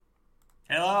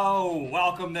Hello,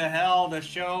 welcome to Hell, the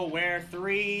show where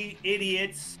three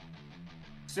idiots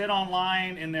sit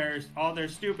online in all their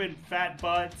stupid fat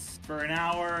butts for an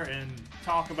hour and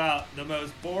talk about the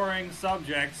most boring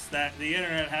subjects that the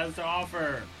internet has to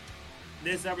offer.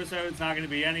 This episode's not going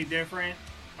to be any different.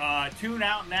 Tune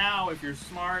out now if you're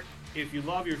smart, if you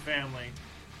love your family.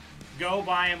 Go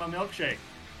buy him a milkshake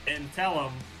and tell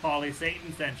him Paulie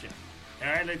Satan sent you.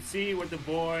 Alright, let's see what the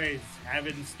boys have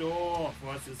in store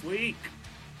for us this week.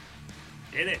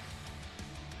 Hit it.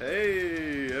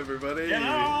 Hey, everybody.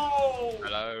 Hello.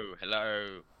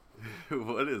 Hello.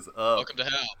 What is up? Welcome to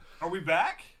hell. Are we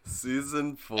back?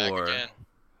 Season 4. Back again.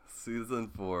 Season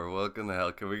 4. Welcome to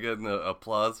hell. Can we get an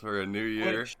applause for a new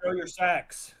year? Quick, show your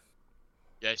sacks.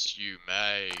 Yes, you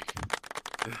may.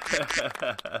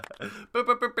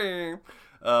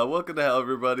 Welcome to hell,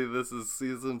 everybody. This is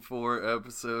Season 4,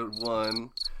 Episode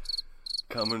 1.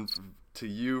 Coming to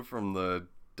you from the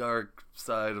dark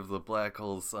side of the black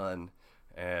hole sun.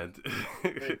 And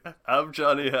I'm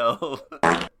Johnny Hell.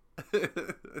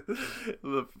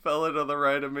 The fella to the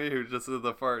right of me who just did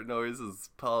the fart noise is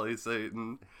Paulie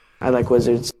Satan. I like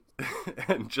wizards.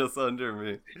 And just under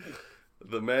me,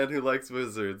 the man who likes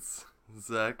wizards,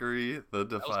 Zachary the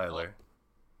Defiler.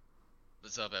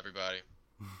 What's up, everybody?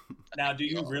 Now, do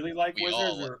you really like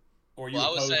wizards, or you? Well,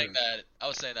 I was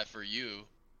saying that for you.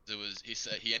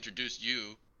 He introduced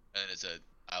you, and it said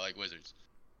I like wizards.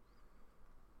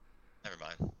 Never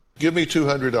mind. Give me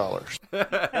 $200.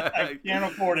 I can't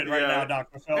afford it right now,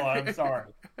 Dr. Phil. I'm sorry.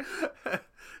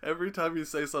 Every time you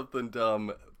say something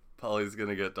dumb, Polly's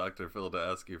gonna get Dr. Phil to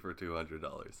ask you for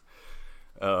 $200.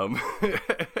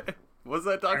 Was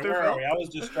that Dr. Where Phil? are we? I was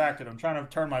distracted. I'm trying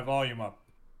to turn my volume up.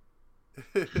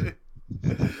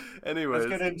 Anyways,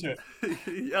 let's get into it.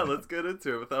 Yeah, let's get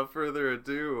into it. Without further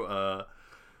ado,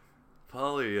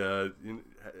 Polly,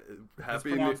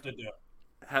 Happy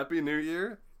New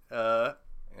Year.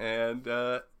 And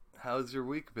how's your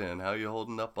week been? How you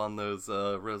holding up on those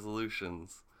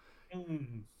resolutions?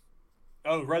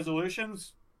 Oh,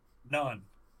 resolutions? None.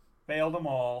 Failed them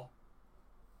all.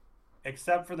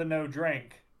 Except for the no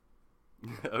drink.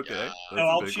 Okay. Yeah. So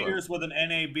I'll cheers with an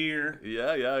NA beer.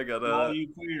 Yeah, I got all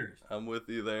you queers. I'm with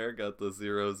you there. Got the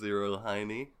 0-0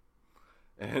 Heine.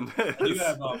 And you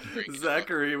have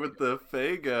Zachary with the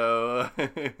Fago.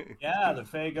 Yeah, the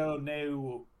Fago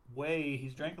no way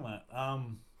he's drinking that.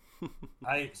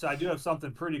 I do have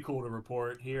something pretty cool to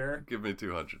report here. Give me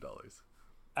 $200.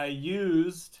 I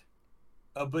used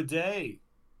a bidet.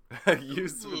 You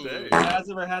guys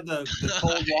ever had the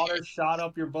cold water shot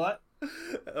up your butt?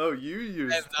 Oh, you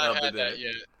used I have not had that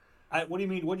yet. What do you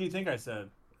mean? What do you think I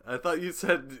said? I thought you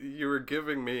said you were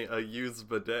giving me a used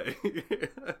bidet.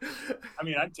 I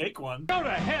mean, I'd take one. Go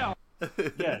to hell.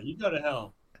 Yeah, you go to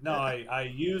hell. No,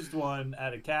 I used one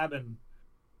at a cabin.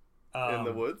 In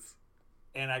the woods?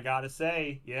 And I gotta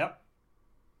say, yep.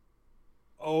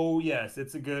 Oh, yes,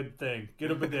 it's a good thing.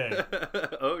 Get a bidet.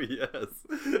 Oh, yes.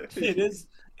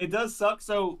 It does suck.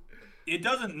 So it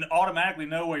doesn't automatically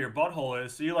know where your butthole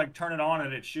is. So you like turn it on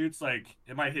and it shoots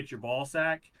it might hit your ball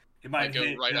sack. It might go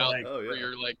hit right out where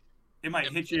you're it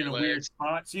might hit you in a weird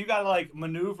spot. So you gotta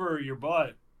maneuver your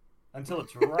butt until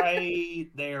it's right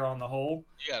there on the hole.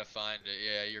 You gotta find it.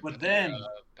 Yeah, your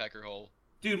pecker hole.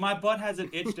 Dude, my butt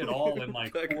hasn't itched at all in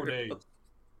 4 days.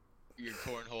 Your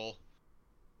cornhole.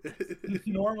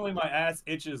 Normally my ass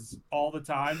itches all the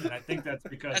time, and I think that's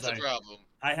because that's a problem.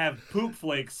 I have poop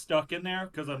flakes stuck in there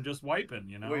because I'm just wiping,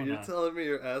 Wait, you're telling me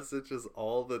your ass itches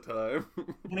all the time?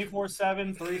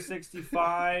 24/7,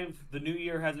 365. The new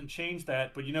year hasn't changed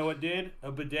that, but you know what did?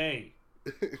 A bidet.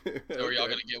 So are y'all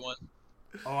gonna get one?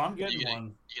 Oh, I'm getting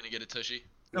one. You gonna get a tushy?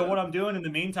 So what I'm doing in the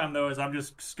meantime, though, is I'm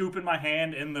just scooping my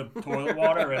hand in the toilet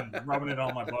water and rubbing it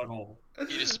on my butthole. You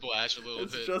just splash a little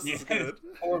bit. Just as good.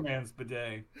 Poor man's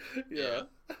bidet. Yeah.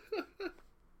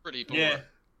 Pretty poor. Yeah, so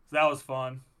that was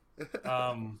fun.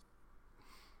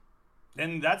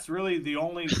 And that's really the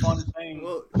only fun thing.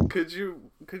 Well, could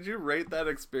you rate that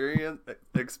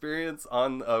experience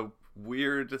on a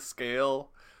weird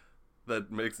scale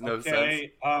that makes no sense?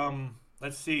 Okay,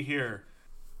 let's see here.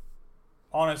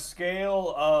 On a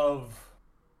scale of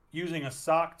using a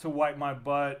sock to wipe my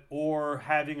butt or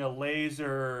having a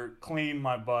laser clean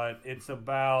my butt, it's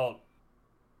about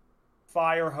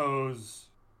fire hose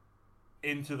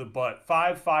into the butt.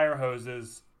 5 fire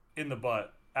hoses in the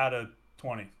butt out of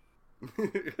 20.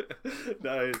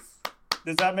 Nice.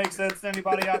 Does that make sense to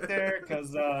anybody out there?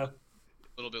 Because a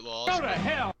little bit lost. Go to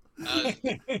hell.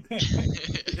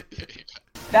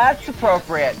 That's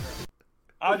appropriate.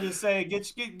 I'll just say,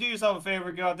 do yourself a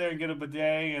favor, go out there and get a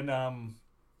bidet, and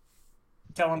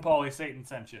Tell him Paulie Satan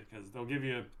sent you, because they'll give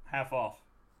you half off.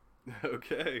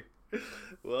 Okay.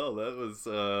 Well, that was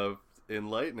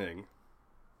enlightening.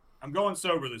 I'm going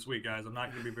sober this week, guys. I'm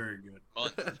not going to be very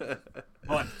good.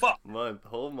 Month. Fuck.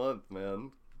 Whole month,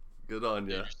 man. Good on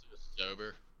ya. You're so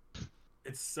sober.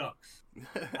 It sucks.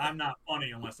 I'm not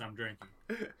funny unless I'm drinking.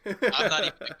 I'm not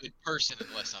even a good person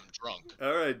unless I'm drunk.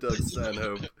 All right, Doug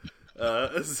Stanhope.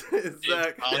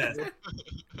 Zach. Yes.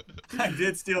 I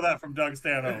did steal that from Doug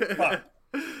Stanhope. Fuck.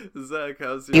 Zach,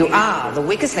 how's your... You are the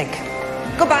weakest link.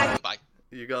 Goodbye. Bye.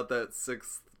 You got that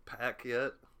 6th pack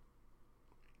yet?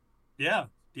 Yeah.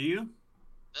 Do you?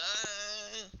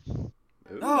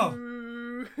 Oh.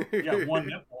 You got one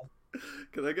nipple.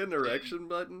 Can I get an erection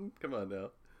button? Come on now.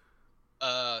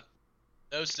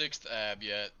 No 6th ab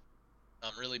yet.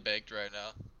 I'm really baked right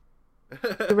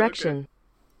now. Direction. Okay.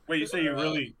 Wait, you say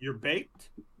you're baked?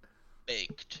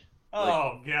 Baked.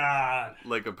 Oh, God.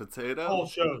 Like a potato? Whole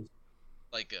shows.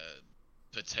 Like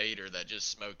a potato that just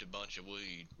smoked a bunch of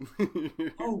weed.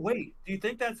 Oh, wait. Do you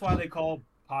think that's why they call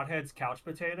potheads couch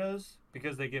potatoes?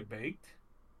 Because they get baked?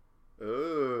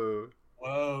 Oh.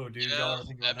 Whoa, dude. Y'all ever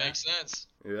think about that makes sense.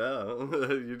 Yeah.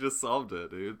 You just solved it,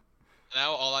 dude.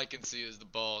 Now all I can see is the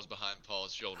balls behind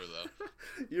Paul's shoulder, though.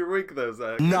 You're weak, though,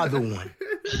 Zach. Another one.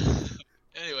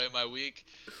 Anyway, my week.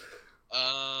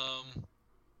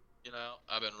 You know,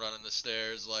 I've been running the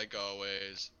stairs like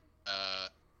always.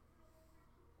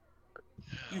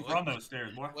 You run those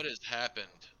stairs, boy. What has happened?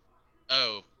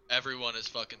 Oh, everyone is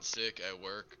fucking sick at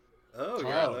work. Oh,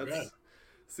 yeah. Oh, That's... good.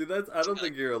 See, that's. I don't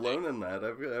think you're alone in that.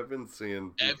 I've been seeing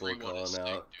people Everyone is calling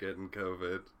out, sick, dude. getting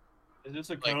COVID. Is this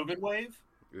a COVID wave?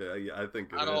 Yeah, I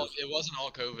think it Not all. is. It wasn't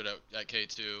all COVID at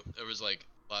K2. There was like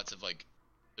lots of like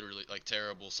literally like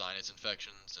terrible sinus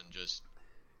infections and just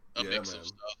a mix of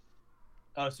stuff.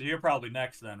 Oh, so you're probably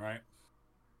next then, right?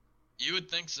 You would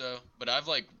think so, but I've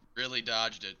like really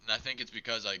dodged it, and I think it's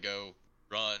because I go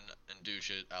run and do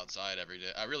shit outside every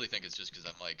day. I really think it's just because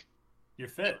I'm like You're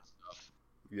fit. stuff.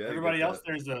 Yeah, I Everybody get else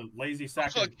there's a lazy sack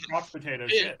of fucking couch potato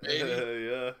fit, shit. baby.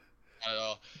 Yeah. Not at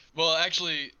all. Well,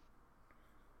 actually,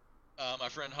 my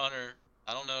friend Hunter,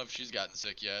 I don't know if she's gotten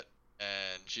sick yet,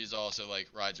 and she's also like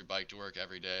rides her bike to work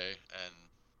every day and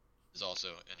is also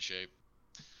in shape.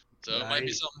 So it might be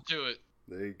Nice. something to it.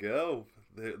 There you go.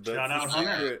 That's Shout the out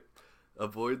Hunter. secret.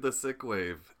 Avoid the sick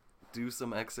wave. Do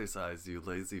some exercise, you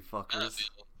lazy I'm fuckers.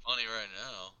 feeling funny right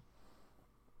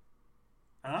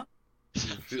now. Huh?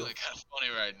 I'm feeling kind of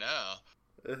funny right now.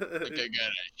 Like I got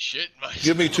a shit in my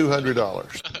Give me $200.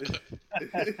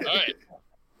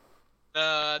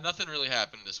 Alright. Nothing really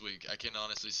happened this week, I can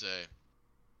honestly say.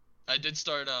 I did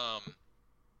start to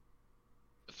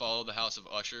follow The House of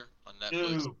Usher on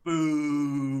Netflix.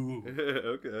 Ooh, boo.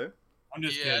 Okay. I'm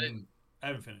just Yeah, kidding. I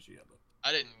haven't finished it yet, but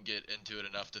I didn't get into it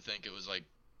enough to think it was like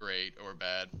great or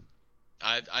bad.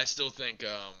 I still think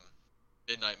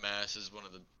Midnight Mass is one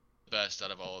of the best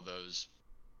out of all of those.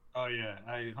 oh yeah,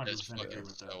 I 100% It's agree fucking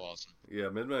with that. so awesome. Yeah,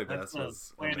 Midnight Mass That's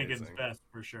was Flanagan's amazing. best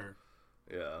for sure.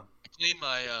 Yeah. I cleaned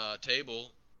my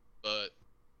table, but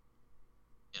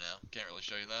you know, can't really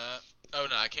show you that. Oh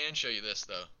no, I can show you this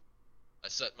though. I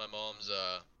set my mom's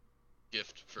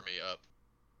gift for me up.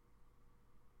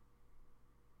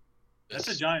 That's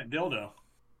a This- giant dildo.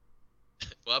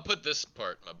 Well, I put this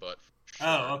part in my butt. for sure.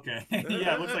 Oh, okay.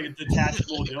 Yeah, it looks like a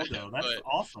detachable dildo. That's But-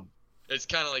 awesome. It's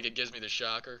kind of like it gives me the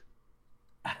shocker.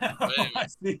 I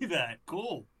see that.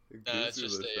 Cool. It Nah, gives it's you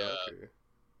just the a, shocker.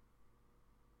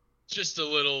 It's just a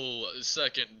little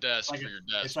second desk Like for a- your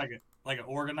desk. It's like an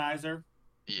organizer.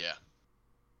 Yeah.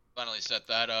 Finally set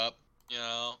that up, you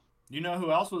know. You know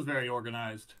who else was very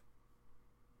organized?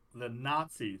 The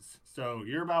Nazis. So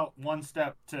you're about one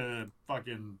step to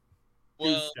fucking two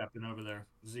Well, stepping over there,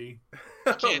 Z.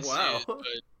 I can't Wow. see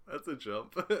it, That's a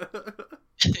jump. but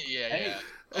yeah, Hey. yeah.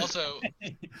 Also,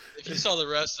 if you saw the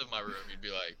rest of my room, you'd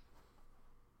be like,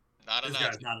 not a This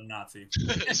Nazi. guy's not a Nazi.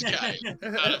 This guy,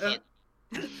 not a fuck.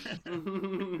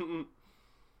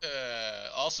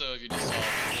 Also, if you just saw it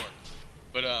before.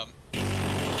 But,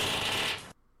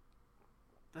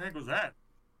 The heck was that?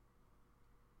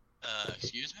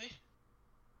 excuse me?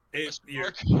 It's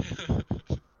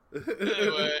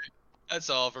Anyway, that's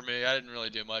all for me. I didn't really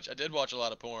do much. I did watch a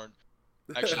lot of porn.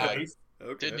 Actually, I nice.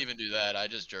 Okay. didn't even do that. I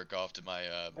just jerk off to my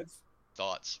That's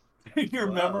thoughts. your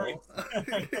Wow. memory.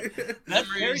 That's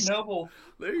very Memories. noble.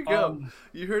 There you go. Um,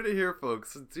 You heard it here,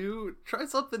 folks. Try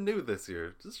something new this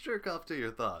year. Just jerk off to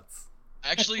your thoughts.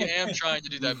 Actually, I am trying to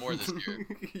do that more this year.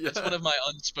 Yeah. That's one of my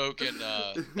unspoken,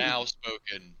 now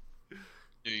spoken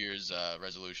New Year's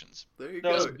resolutions. There you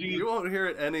go. You won't hear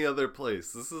it any other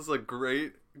place. This is a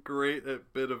great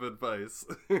bit of advice.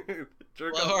 Well,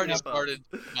 I've already started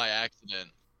by accident.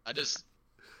 I just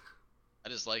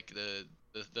like the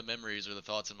memories or the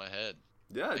thoughts in my head.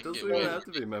 Yeah, it doesn't even have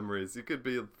to be memories. You could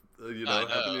be,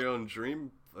 having your own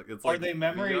dream. Are they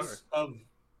memories of?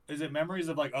 Is it memories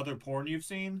of like other porn you've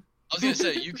seen? I was gonna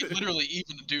say you can literally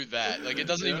even do that. Like it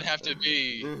doesn't even have to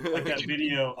be like that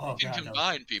video. You can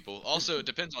combine people. Also, it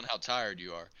depends on how tired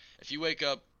you are. If you wake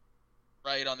up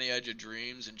right on the edge of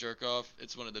dreams and jerk off,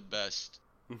 it's one of the best.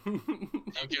 You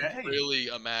can really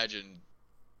imagine.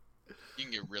 You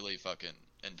can get really fucking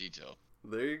in detail.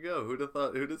 There you go. Who'd have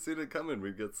seen it coming?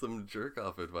 We'd get some jerk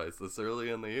off advice this early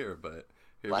in the year, but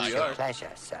here we are.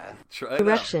 Pleasure, sir. Try it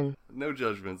out. No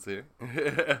judgments here.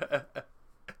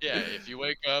 Yeah, if you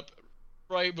wake up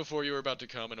right before you were about to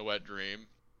come in a wet dream,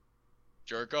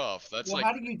 jerk off. That's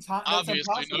how do you time?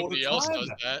 Obviously, nobody else does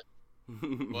that.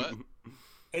 What?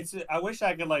 I wish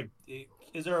I could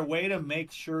Is there a way to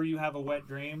make sure you have a wet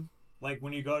dream? Like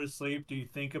when you go to sleep, do you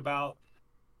think about?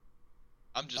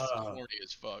 I'm just horny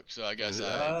as fuck, so I guess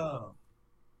But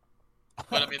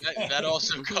I mean, that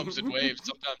also comes in waves.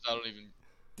 Sometimes I don't even.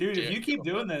 Dude, if you keep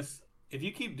doing this, if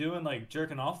you keep doing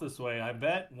jerking off this way, I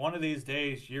bet one of these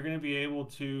days you're gonna be able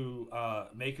to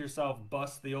make yourself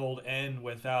bust the old end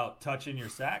without touching your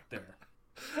sack there.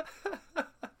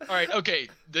 All right, okay.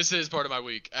 This is part of my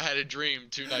week. I had a dream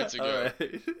 2 nights ago. All right,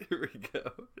 here we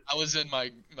go. I was in my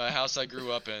house I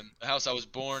grew up in, the house I was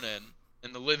born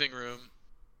in the living room,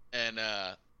 and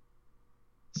I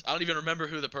don't even remember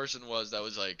who the person was that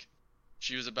was like,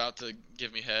 she was about to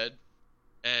give me head,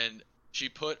 and she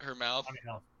put her mouth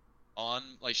on,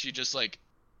 like she just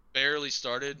barely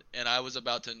started, and I was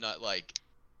about to nut.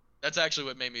 That's actually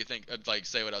what made me think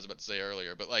say what I was about to say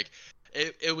earlier, but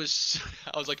it was,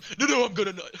 I was like, no, I'm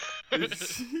gonna nut. It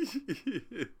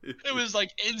was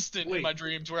instant in my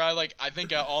dreams where I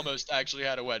think I almost actually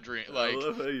had a wet dream. I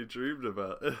love how you dreamed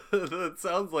about it. That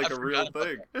sounds like a real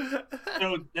thing.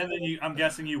 So then I'm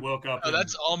guessing you woke up. No,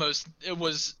 that's almost,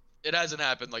 it hasn't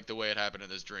happened the way it happened in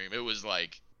this dream. It was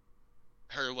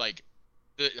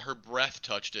her breath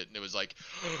touched it, and it was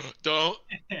don't.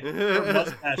 Her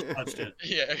mustache touched it.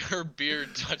 Yeah, her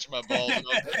beard touched my balls. And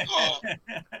I was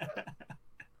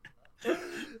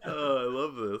Oh, I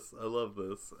love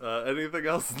this. Anything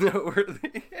else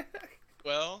noteworthy?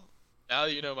 Well, now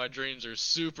you know my dreams are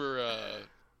super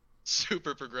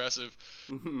progressive.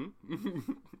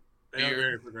 They are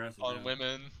very progressive on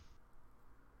women.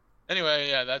 Anyway,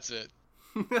 yeah, that's it.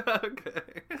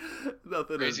 Okay.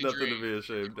 Nothing to be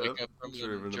ashamed of.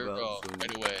 Jerk off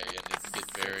right away, and it can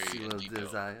get very detailed.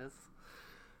 Desires.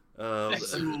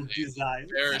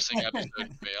 Embarrassing episode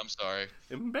for me. I'm sorry.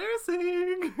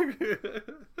 Embarrassing.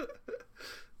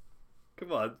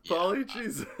 Come on, Paulie,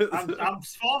 Jesus. I'm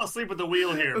falling asleep at the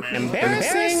wheel here, man.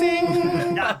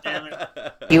 Embarrassing. God damn it.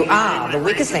 You are the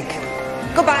weakest link.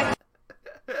 Goodbye.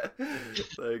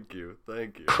 Thank you.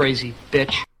 Crazy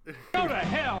bitch. Go to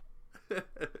hell. All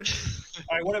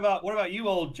right, what about you,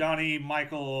 old Johnny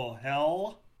Michael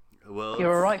Hell? Well,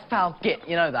 you're a right foul git,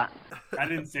 you know that. I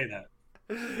didn't say that.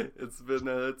 It's been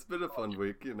a fun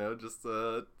week, just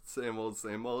same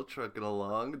old, trucking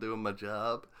along, doing my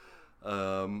job.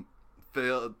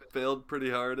 Failed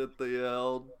pretty hard at the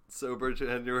old sober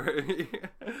January.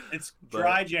 It's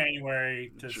dry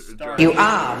January to start. You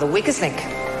are the weakest link.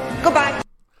 Goodbye.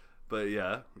 But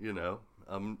yeah,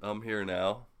 I'm here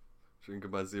now,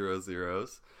 drinking my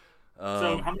 0.0s.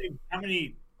 So how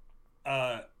many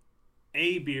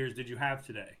A beers did you have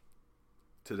today?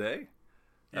 Today?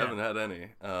 Yeah. I haven't had any.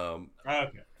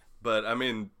 Okay. But I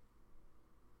mean,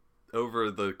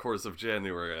 over the course of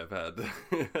January, I've had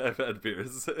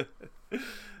beers.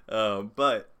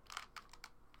 But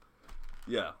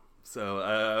yeah, so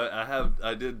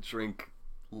I did drink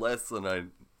less than I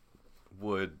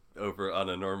would over on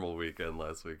a normal weekend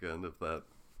last weekend, if that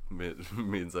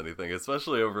means anything,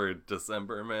 especially over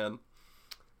December, man.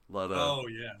 A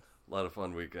lot of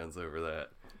fun weekends over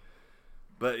that.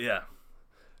 But yeah,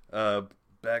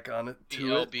 back on it. How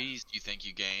many lbs do you think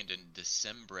you gained in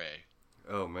December?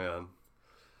 Oh man,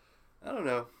 I don't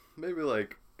know. Maybe a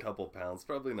couple pounds.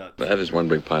 Probably not. That is one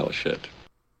big pile of shit.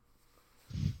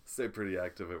 Stay pretty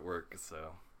active at work,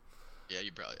 so. Yeah,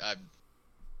 you probably. I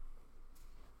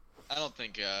don't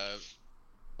think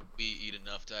we eat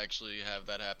enough to actually have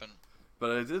that happen.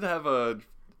 But I did have a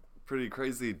pretty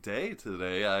crazy day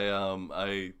today.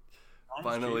 I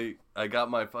finally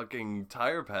got my fucking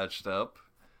tire patched up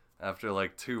after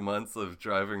 2 months of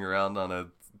driving around on a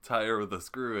tire with a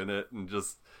screw in it and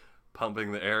just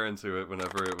pumping the air into it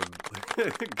whenever it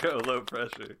would go low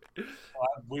pressure.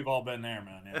 We've all been there,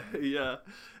 man. Yeah. Yeah,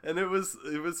 and it was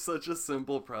such a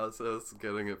simple process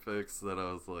getting it fixed that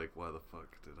I was like, why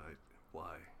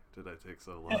did I take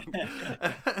so long?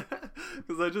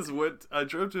 Because I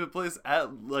drove to a place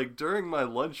at like during my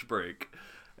lunch break,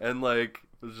 and like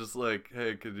was just like,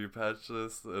 hey, could you patch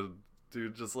this? And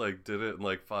dude just like did it in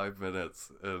like 5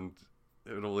 minutes, and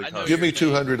it only cost. Give me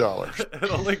 $200.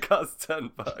 It only cost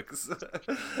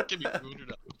 $10. Give me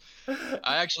 $200.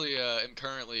 I actually am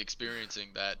currently experiencing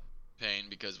that pain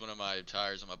because one of my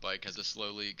tires on my bike has a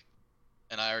slow leak,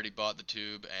 and I already bought the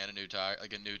tube and a new tire,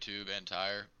 like a new tube and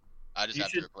tire. I just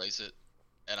have to replace it,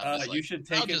 and I'm just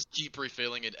like, I'll just keep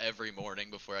refilling it every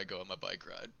morning before I go on my bike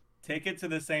ride. Take it to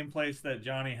the same place that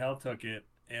Johnny Hell took it,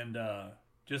 and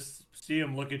just see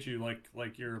him look at you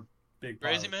like you're a big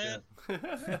crazy man.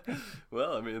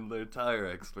 Well, I mean, they're tire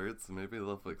experts. Maybe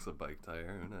they'll fix a bike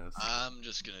tire. Who knows? I'm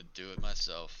just gonna do it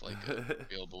myself, like a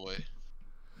real boy.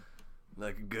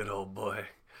 Like a good old boy.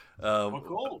 Well,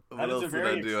 cool. That is a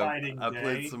very exciting day. I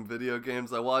played some video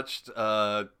games. I watched.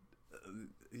 I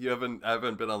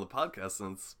haven't been on the podcast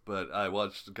since, but I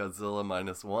watched Godzilla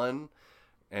 -1,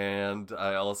 and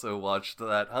I also watched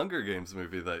that Hunger Games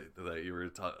movie that you were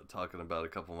talking about a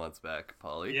couple months back,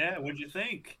 Polly. Yeah, what'd you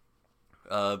think?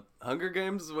 Hunger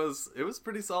Games was a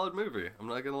pretty solid movie. I'm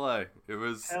not gonna lie. It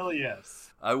was. Hell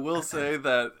yes. I will say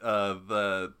that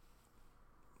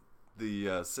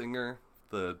the singer,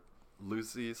 the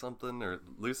Lucy something or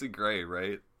Lucy Gray,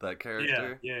 right? That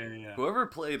character. Yeah. Whoever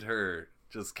played her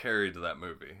just carried that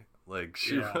movie. Like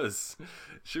she was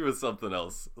something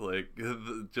else. Like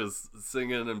just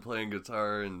singing and playing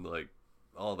guitar and like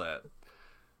all that.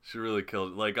 She really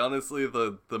killed it. Like honestly,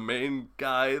 the main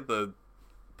guy, the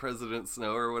President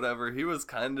Snow or whatever, he was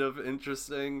kind of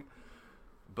interesting,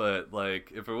 but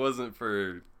like if it wasn't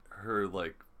for her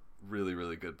like really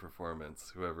really good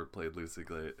performance, whoever played Lucy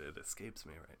Gray, it escapes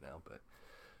me right now, but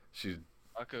she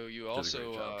Akko, you did also a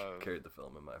great job. Carried the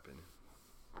film in my opinion.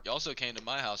 You also came to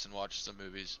my house and watched some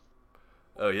movies.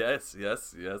 Oh yes,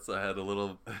 I had a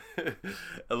little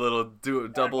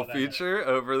double feature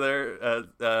over there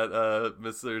at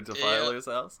Mr. Defiler's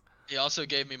house. He also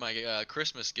gave me my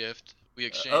Christmas gift. We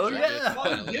exchanged. Oh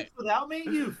yeah, gift without me,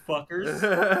 you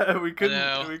fuckers. we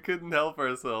couldn't help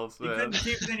ourselves, man. You couldn't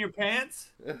keep it in your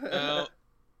pants? No.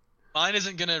 Mine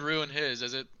isn't gonna ruin his,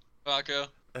 is it, Paco?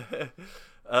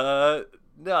 No,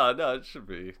 it should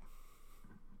be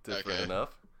different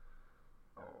enough.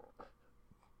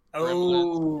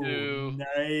 Oh,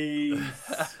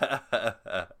 nice.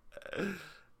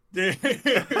 Dude.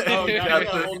 Oh, now you got a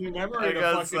whole new memory to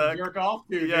fucking jerk off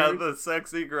to, yeah, dude. the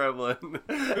sexy gremlin.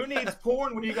 Who needs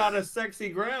porn when you got a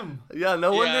sexy grem? Yeah,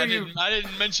 no wonder I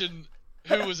didn't mention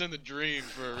who was in the dream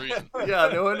for a reason. Yeah,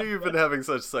 no wonder you've been having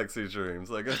such sexy dreams.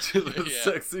 I got you the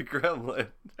sexy gremlin.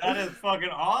 That is fucking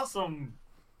awesome,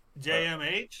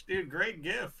 JMH. Dude, great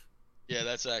gift. Yeah,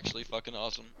 that's actually fucking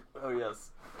awesome. Oh,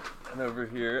 yes. And over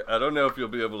here, I don't know if you'll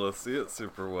be able to see it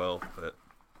super well, but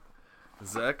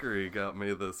Zachary got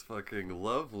me this fucking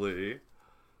lovely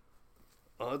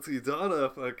Auntie Donna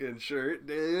fucking shirt,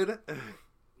 dude.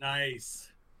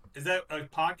 Nice. Is that a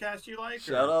podcast you like?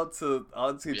 Shout out to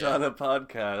Auntie Donna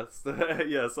podcast.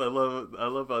 Yes, I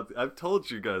love Auntie. I've told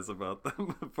you guys about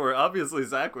them before. Obviously,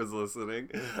 Zach was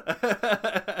listening.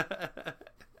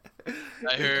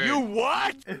 I heard. You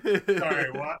what?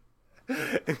 Sorry, what?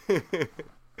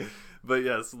 But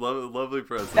yes, lovely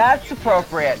present. That's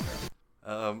appropriate.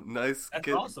 Nice. That's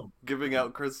awesome. Giving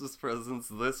out Christmas presents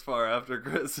this far after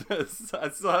Christmas. I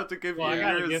still have to give you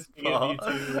yours, Paul.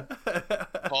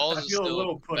 Paul's I feel a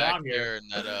little put back on there here in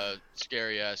that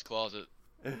scary ass closet.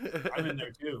 I'm in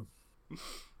there too.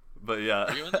 But yeah.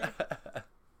 Are you in there?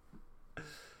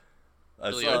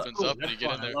 Really opens up when you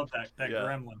get in there. I love that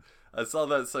gremlin. I saw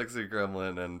that sexy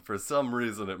gremlin, and for some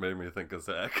reason, it made me think of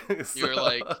Zach. So... You're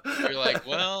like,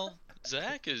 well,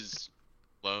 Zach is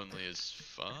lonely as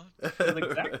fuck.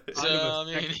 So I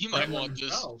mean, he might want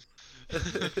this.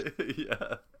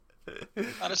 Yeah.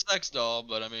 Not a sex doll,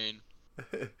 but I mean.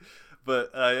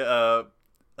 But I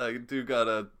do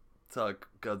gotta talk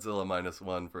Godzilla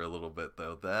 -1 for a little bit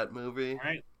though. That movie. All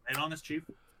right, and on this chief.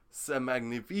 C'est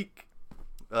magnifique.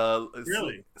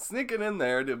 Really? Sneaking in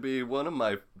there to be one of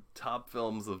my top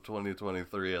films of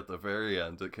 2023 at the very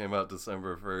end. It came out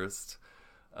December 1st.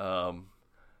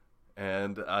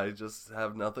 And I just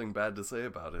have nothing bad to say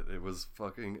about it. It was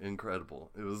fucking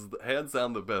incredible. It was hands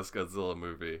down the best Godzilla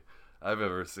movie I've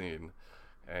ever seen.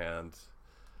 And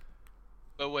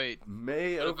but wait,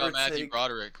 may what overtake about Matthew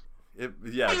Broderick? What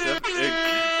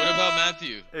about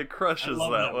Matthew? It crushes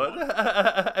that one.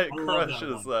 It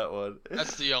crushes that one.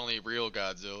 That's the only real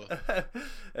Godzilla.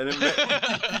 And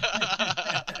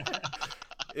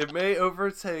it may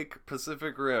overtake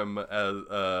Pacific Rim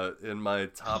as in my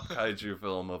top kaiju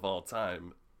film of all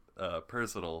time.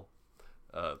 Personal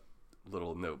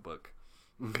little notebook,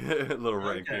 little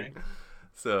ranking.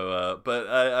 So, but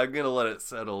I'm gonna let it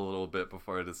settle a little bit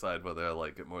before I decide whether I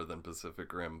like it more than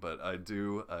Pacific Rim. But I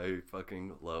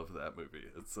fucking love that movie.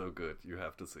 It's so good. You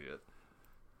have to see it.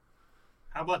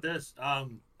 How about this? A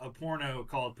porno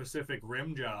called Pacific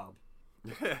Rim Job.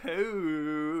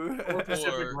 Or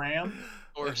Pacific Ram.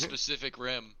 Or Specific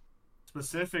Rim.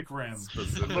 Specific Rim.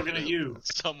 I'm looking at you.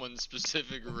 Someone's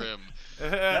specific rim.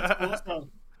 That's cool stuff.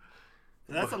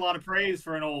 That's a lot of praise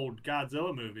for an old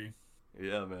Godzilla movie.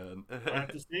 Yeah, man. I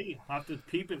have to see. I have to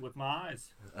peep it with my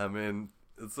eyes. I mean,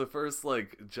 it's the first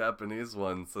Japanese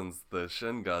one since the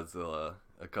Shin Godzilla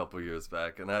a couple years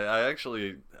back, and I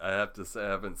actually have to say I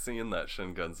haven't seen that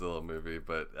Shin Godzilla movie,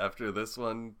 but after this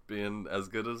one being as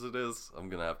good as it is, I'm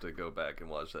gonna have to go back and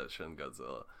watch that Shin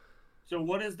Godzilla. So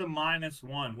what is the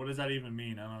 -1? What does that even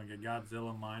mean? I don't get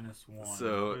Godzilla -1.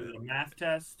 So is it a math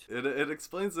test? It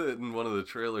explains it in one of the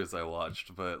trailers I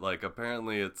watched, but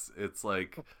apparently it's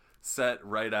set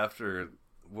right after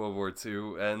World War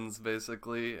II ends,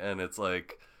 basically, and it's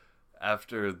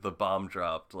after the bomb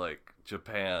dropped,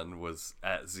 Japan was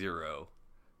at 0,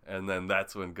 and then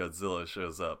that's when Godzilla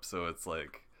shows up, so it's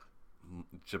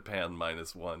Japan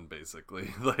 -1,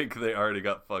 basically. They already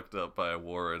got fucked up by a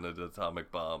war and an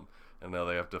atomic bomb, and now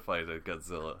they have to fight a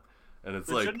Godzilla. And it's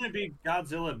shouldn't it be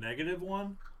Godzilla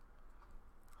 -1?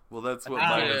 Well, that's what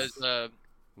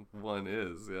 -1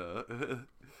 is, yeah.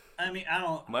 I mean, I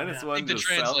don't. -1 I think the just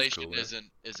translation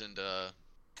sounds isn't.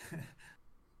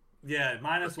 Yeah,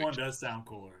 -1 does sound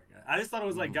cooler. I just thought it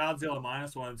was Godzilla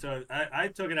 -1, so I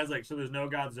took it as so there's no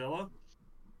Godzilla.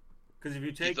 Because if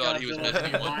you take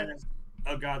Godzilla minus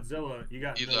a Godzilla, you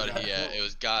got. You thought it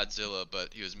was Godzilla,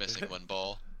 but he was missing one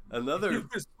ball. He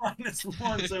was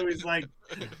 -1, so he's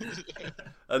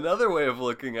Another way of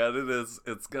looking at it is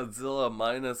it's Godzilla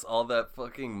minus all that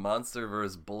fucking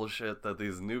MonsterVerse bullshit that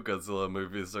these new Godzilla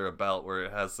movies are about, where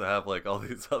it has to have all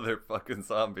these other fucking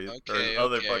zombies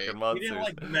other fucking monsters. You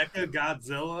didn't Mecha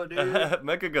Godzilla, dude?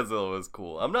 Mecha Godzilla was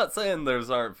cool. I'm not saying those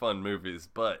aren't fun movies,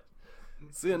 but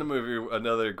seeing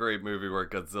another great movie where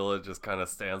Godzilla just kind of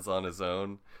stands on his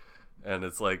own, and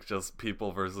it's just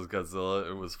people versus Godzilla,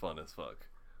 it was fun as fuck.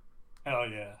 Hell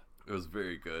yeah. It was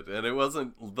very good. And it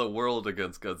wasn't the world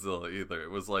against Godzilla either.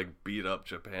 It was beat up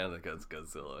Japan against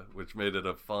Godzilla, which made it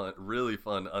a really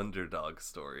fun underdog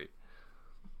story.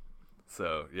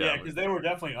 So, yeah. Yeah, because they were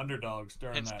definitely underdogs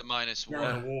during the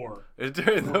during the war.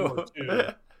 During the war.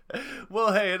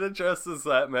 Well, hey, it addresses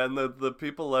that, man. The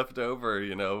people left over,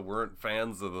 weren't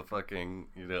fans of the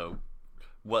fucking,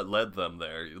 what led them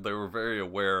there. They were very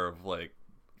aware of,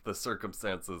 the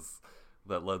circumstances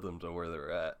that led them to where they were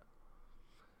at.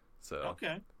 So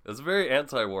okay, it's a very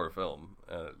anti-war film.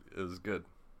 It was good.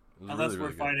 It was Unless really, we're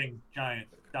really fighting giant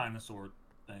dinosaur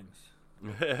things.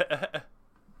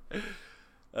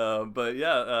 But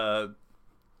yeah,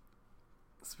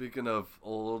 speaking of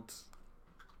old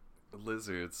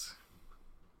lizards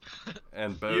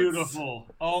and boats. Beautiful.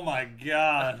 Oh my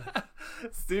god.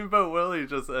 Steamboat Willie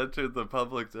just entered the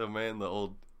public domain. The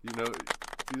old, you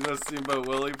know Steamboat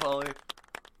Willie, Polly?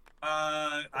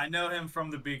 I know him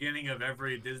from the beginning of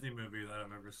every Disney movie that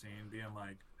I've ever seen, being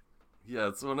yeah,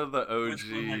 it's one of the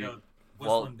OG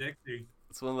Whistling Dixie.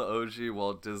 It's one of the OG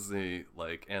Walt Disney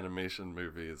animation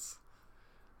movies,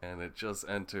 and it just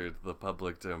entered the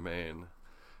public domain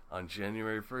on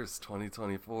January 1st,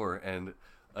 2024, and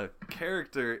a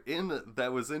character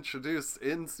that was introduced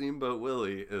in Steamboat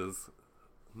Willie is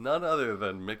none other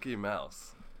than Mickey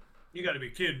Mouse. You got to be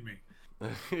kidding me.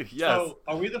 Yes. So,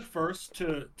 are we the first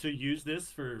to use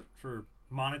this for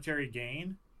monetary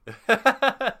gain?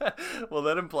 Well,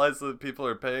 that implies that people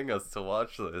are paying us to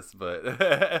watch this, but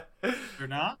they're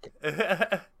not.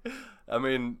 I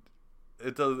mean,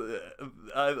 it does.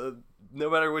 No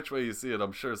matter which way you see it,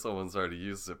 I'm sure someone's already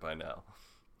used it by now.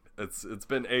 It's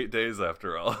been 8 days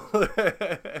after all.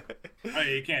 Oh,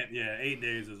 you can't. Yeah, 8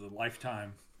 days is a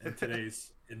lifetime in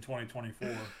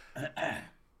 2024.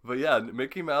 But yeah,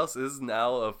 Mickey Mouse is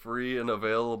now a free and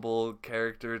available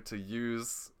character to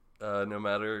use, no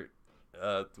matter,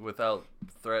 without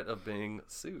threat of being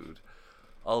sued.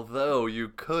 Although you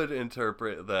could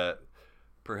interpret that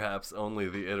perhaps only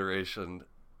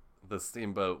the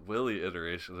Steamboat Willie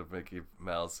iteration of Mickey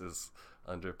Mouse is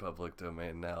under public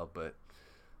domain now, but,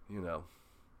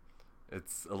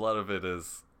 it's a lot of it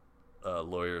is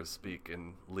lawyers speak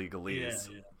in legalese.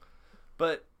 Yeah.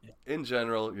 But in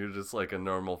general, you're just like a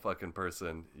normal fucking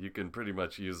person. You can pretty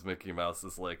much use Mickey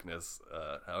Mouse's likeness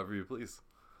however you please.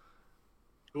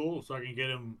 Cool. So I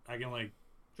can like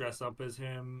dress up as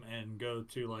him and go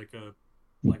to like a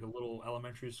little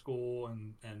elementary school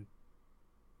and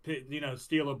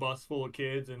steal a bus full of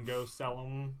kids and go sell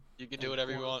them. You can do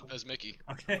whatever you want as Mickey.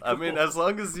 Okay. I mean, as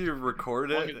long as you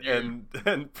record it and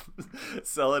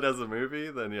sell it as a movie,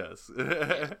 then yes.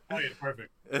 Oh yeah, perfect.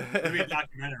 Maybe a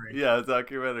documentary. Yeah, a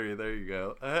documentary. There you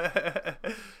go.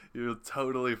 You're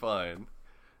totally fine.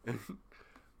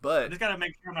 But I just gotta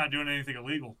make sure I'm not doing anything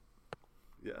illegal.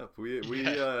 yeah,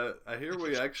 I hear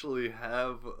we actually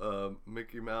have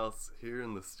Mickey Mouse here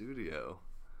in the studio.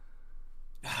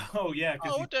 Oh yeah,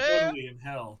 because he's damn. totally in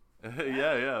hell.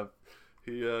 Yeah.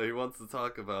 He wants to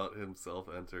talk about himself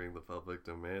entering the public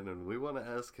domain, and we want to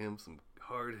ask him some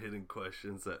hard-hitting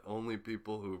questions that only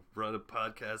people who run a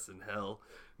podcast in hell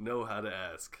know how to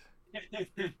ask.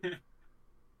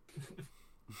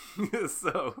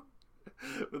 So,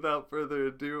 without further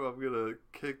ado, I'm gonna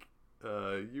kick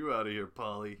you out of here,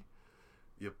 Polly.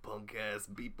 You punk ass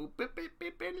beep boop beep beep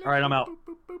beep beep. All right, I'm out. Boop,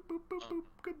 boop, boop, boop, boop, boop.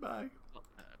 Goodbye.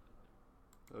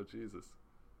 Oh Jesus!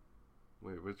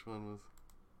 Wait, which one was?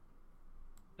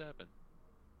 7.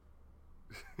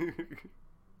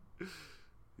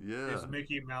 Yeah. Is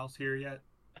Mickey Mouse here yet?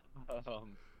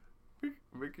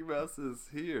 Mickey Mouse is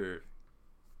here,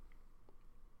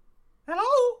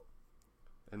 Hello.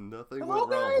 and nothing Hello,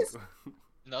 went wrong. guys.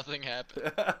 Nothing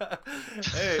happened.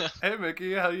 hey,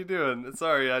 Mickey, how you doing?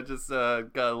 Sorry, I just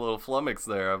got a little flummox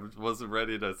there. I wasn't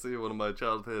ready to see one of my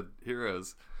childhood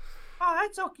heroes. Oh,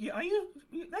 that's okay.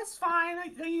 That's fine. Are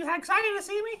you excited to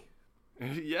see me?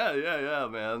 Yeah,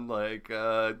 man. Like,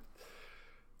 Oh.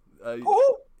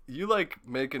 you like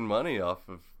making money off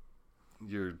of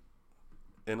your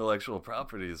intellectual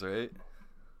properties, right?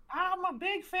 I'm a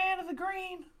big fan of the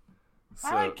green. So,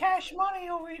 I like cash money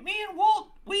over here. Me and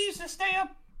Walt, we used to stay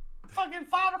up fucking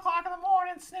 5 o'clock in the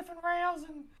morning sniffing rails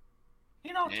and,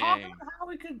 talking about how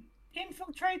we could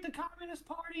infiltrate the Communist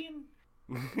Party and...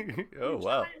 oh,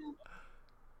 wow.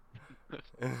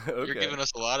 You're Okay. giving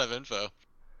us a lot of info.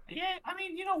 Yeah, I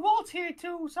mean, Walt's here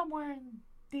too, somewhere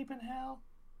deep in hell.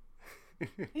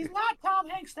 He's not Tom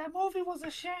Hanks. That movie was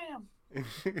a sham.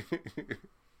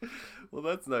 Well,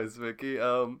 that's nice, Vicky.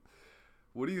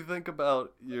 What do you think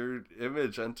about your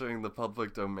image entering the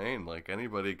public domain? Like,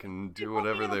 anybody can do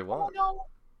whatever they want.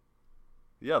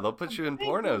 Yeah, they'll put you in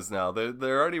pornos now.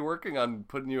 They're already working on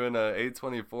putting you in a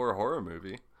A24 horror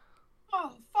movie.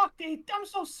 Oh, fuck, I'm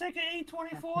so sick of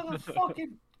A24. The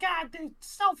fucking... God, they're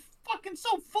so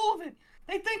full of it.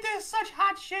 They think they're such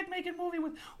hot shit making movie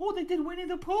with... Oh, they did Winnie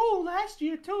the Pooh last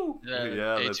year, too. Yeah,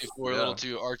 A24 a little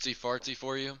too artsy-fartsy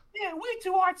for you? Yeah, way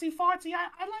too artsy-fartsy. I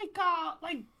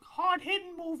like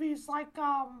hard-hitting movies, like,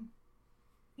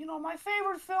 my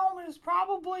favorite film is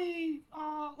probably,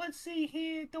 let's see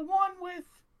here, the one with,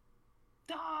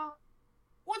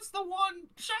 what's the one?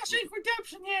 Shawshank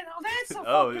Redemption, that's a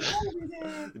fucking movie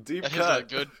there. Deep That cut.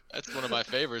 is good. That's one of my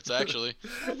favorites, actually.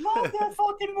 I love that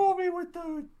fucking movie with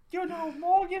the,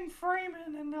 Morgan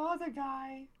Freeman and the other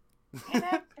guy. And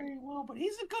that very well, but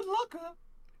he's a good looker.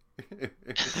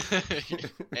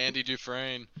 Andy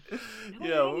Dufresne.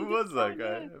 Yeah, who was that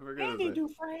guy? I forget Andy his name.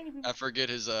 Dufresne. I forget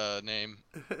his name.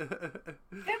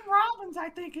 Tim Robbins, I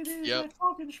think it is. Yep. That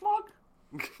fucking schmuck.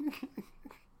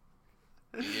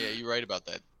 Yeah, you're right about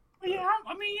that. Yeah,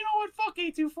 I mean, you know what? Fuck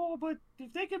A24, but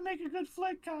if they can make a good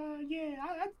flick,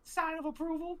 I'd sign of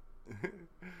approval.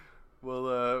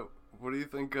 Well, what do you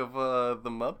think of the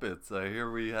Muppets? I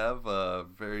hear we have a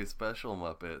very special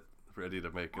Muppet ready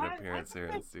to make an appearance here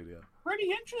in the studio.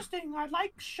 Pretty interesting. I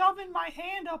like shoving my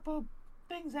hand up a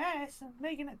thing's ass and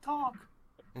making it talk.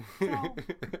 So,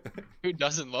 Who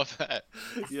doesn't love that?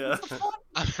 Yeah.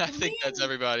 I think that's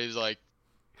everybody's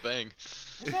thing.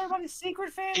 It's everybody's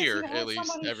secret fantasy. Here, to have at least,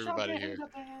 somebody shove everybody their here. hands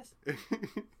up their ass.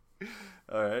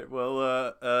 All right.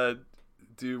 Well,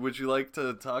 would you like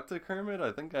to talk to Kermit?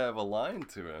 I think I have a line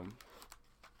to him.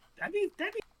 That'd be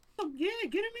yeah.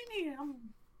 Get him in here. I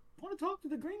want to talk to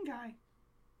the green guy.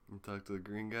 Talk to the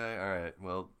green guy. All right.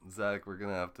 Well, Zach, we're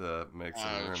gonna have to make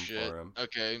some room for him.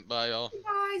 Okay, bye, y'all.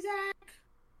 Bye, Zach.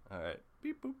 All right.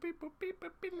 Beep boop beep boop beep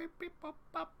boop beep boop beep boop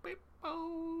boop beep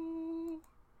boop.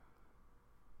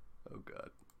 Oh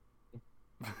God.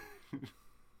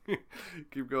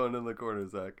 Keep going in the corner,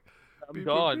 Zach. I'm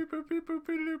gone. Beep boop beep boop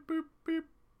beep boop beep boop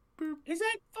boop. Is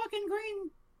that fucking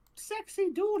green sexy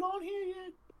dude on here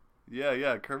yet?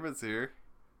 Yeah. Kermit's here.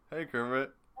 Hey,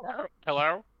 Kermit.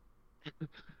 Hello,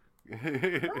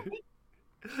 Hey,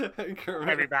 Kermit.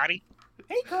 everybody.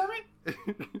 Hey, Kermit.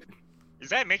 Is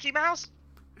that Mickey Mouse?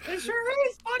 It sure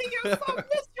is, buddy. I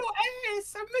miss your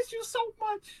ass. I miss you so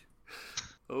much.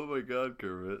 Oh my God,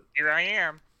 Kermit. Here I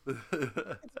am. It's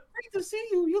great to see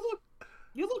you.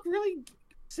 You look really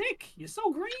sick. You're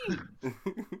so green.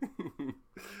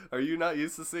 Are you not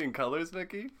used to seeing colors,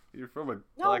 Mickey? You're from a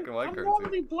black and white I'm cartoon.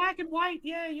 normally black and white.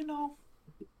 Yeah, you know.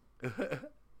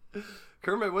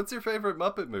 Kermit, what's your favorite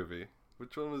Muppet movie?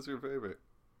 Which one was your favorite?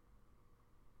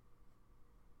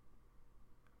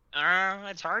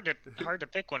 It's hard to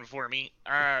pick one for me.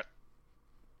 What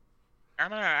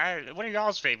are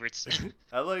y'all's favorites?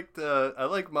 I like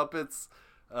Muppets.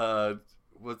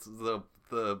 What's the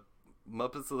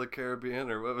Muppets of the Caribbean,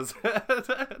 or what was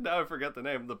that? Now I forget the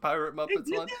name. The Pirate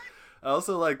Muppets one. I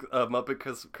also like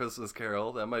Muppet Christmas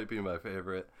Carol. That might be my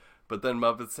favorite. But then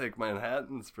Muppets Take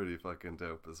Manhattan's pretty fucking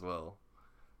dope as well.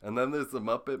 And then there's the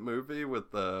Muppet movie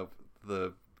with the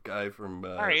guy from.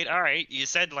 All right. You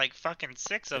said like fucking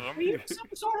 6 of them. Are you some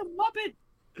sort of Muppet?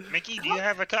 Mickey, do you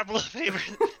have a couple of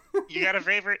favorites? You got a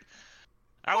favorite?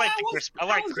 I like Christmas.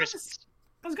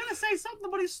 I was gonna say something,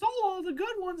 but he stole all the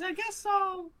good ones. I guess.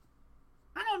 I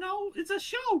don't know. It's a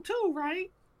show too, right?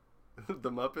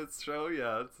 The Muppets show,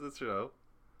 yeah, it's a show.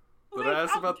 Well, But I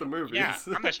asked about the movies. Yeah,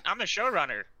 I'm the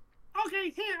showrunner. Okay,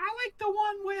 here I like the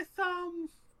one with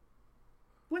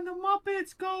when the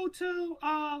Muppets go to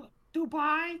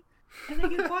Dubai and they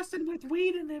get busted with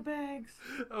weed in their bags.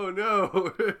 Oh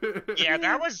no. Yeah,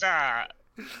 that was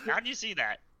how'd you see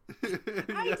that?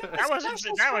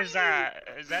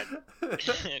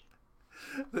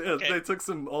 They took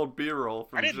some old B-roll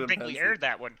from I didn't Jim think we Henson. aired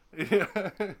that one. Yeah.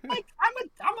 Like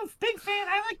I'm a big fan.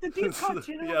 I like the deep cuts,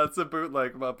 you know. Yeah, it's a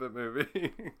bootleg Muppet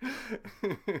movie.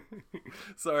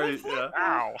 Sorry, yeah.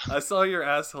 Ow. I saw your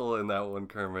asshole in that one,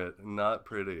 Kermit. Not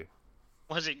pretty.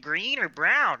 Was it green or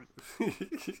brown?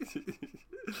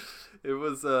 It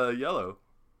was yellow.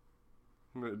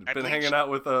 Been hanging out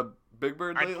with Big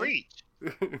Bird I lately?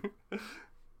 bleach.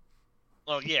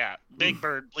 Well, yeah, Big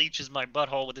Bird bleaches my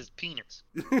butthole with his penis.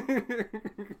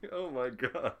 Oh my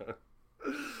God.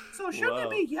 So shouldn't it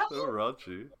be yellow? So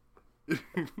raunchy.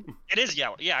 It is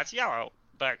yellow. Yeah, it's yellow,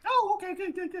 but Oh, okay,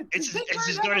 good. it's Does Big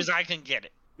as Bird good have as I can get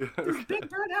it. Does Big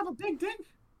Bird have a big dick?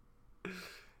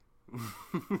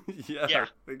 Yeah.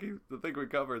 I think we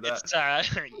covered that. It's yeah,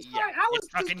 I was it's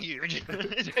fucking huge.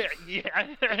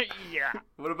 yeah.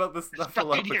 What about the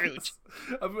fucking Snuffleupagus?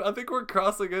 I think we're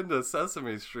crossing into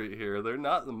Sesame Street here. They're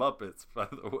not the Muppets, by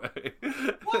the way.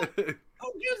 What? Who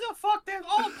gives a fuck? They're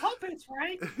all puppets,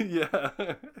 right? Yeah.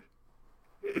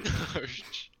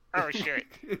 Oh shit.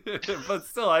 But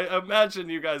still, I imagine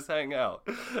you guys hang out.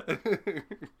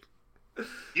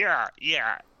 Yeah.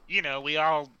 You know, we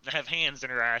all have hands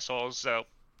in our assholes, so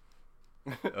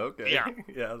Okay. Yeah.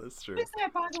 Yeah, that's true. What's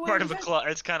that, by the way? part of the club.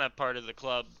 It's kind of part of the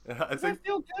club. I Does think that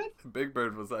feel good? Big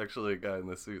Bird was actually a guy in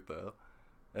the suit, though.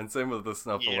 And same with the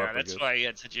Snuffleupagus. Yeah, that's why he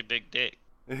had such a big dick.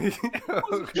 It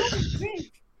was really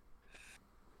big.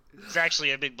 It's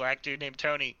actually a big black dude named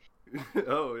Tony.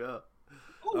 Oh, yeah.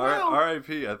 Oh, wow.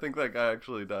 R.I.P. I think that guy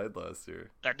actually died last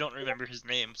year. I don't remember his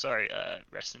name. Sorry.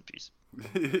 Rest in peace.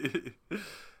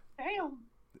 Damn.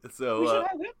 So, We should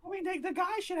have him. I mean, the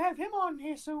guy should have him on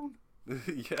here soon.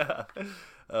 yeah.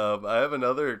 I have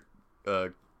another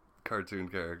cartoon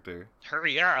character.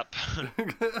 Hurry up.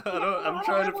 I'm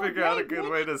trying to figure out a good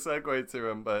way to segue to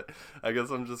him, but I guess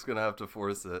I'm just gonna have to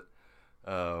force it.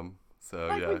 So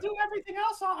Like yeah. we do everything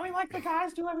else on. I mean, like the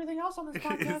guys do everything else on this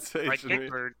podcast. Like Big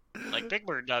Bird. Like Big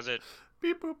Bird does it.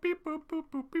 Beep boop beep boop boop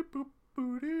boop beep boop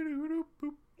boo doo doo doo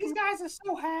boop. These guys are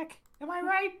so hack. Am I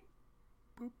right?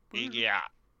 Boop, boop. Yeah.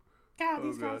 God, Oh,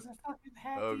 these God. guys are fucking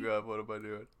hacky. Oh god, what am I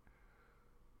doing?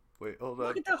 Wait, hold on.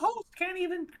 Look at the host. Can't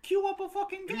even queue up a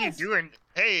fucking What are you guest. doing?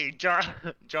 Hey,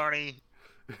 Johnny.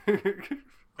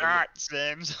 Not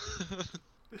Sims.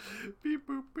 Beep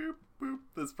boop boop boop.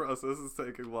 This process is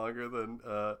taking longer than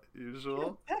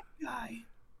usual. That guy.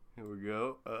 Here we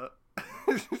go.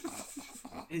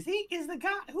 Is the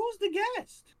guy? Who's the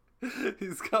guest?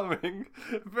 He's coming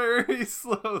very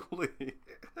slowly.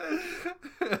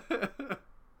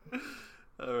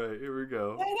 Alright, here we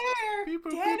go. Dead air. Beep,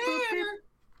 boop, Dead beep, boop, air.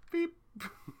 Beep.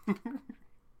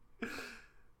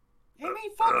 Give me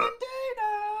fucking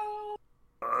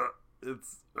data.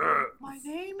 It's. My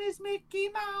name is Mickey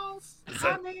Mouse. Is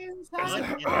that- I'm inside.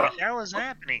 What the hell is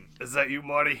happening? Is that you,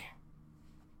 Marty?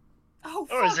 Oh,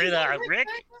 Oh, is fuck, it, that Rick?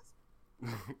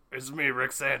 Sanchez? It's me,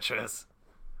 Rick Sanchez.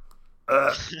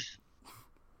 How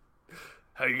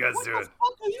you guys What doing? the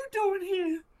fuck are you doing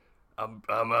here?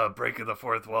 I'm breaking the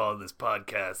fourth wall of this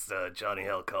podcast. Johnny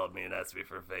Hell called me and asked me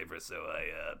for a favor, so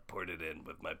I poured it in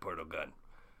with my portal gun.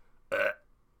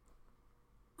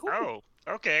 Cool. Oh,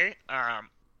 okay. I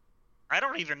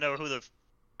don't even know who the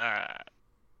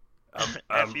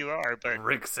F you are, but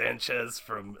Rick Sanchez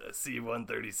from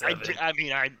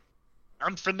C-137.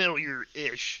 I'm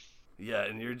familiar-ish. Yeah,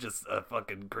 and you're just a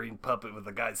fucking green puppet with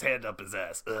a guy's hand up his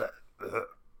ass. I thought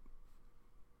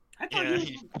Yeah,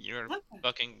 he was you're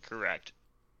fucking correct.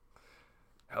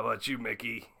 How about you,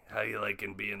 Mickey? How you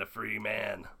liking being a free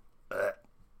man?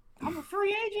 I'm a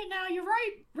free agent now. You're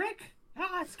right, Rick.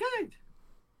 Ah, it's good.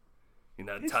 You're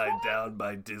not It's tied fine. down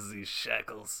by Disney's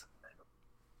shackles.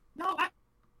 No,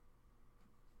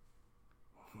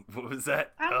 What was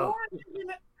that? I'm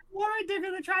worried they're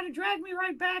gonna try to drag me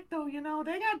right back, though. You know,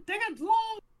 they got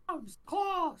long arms,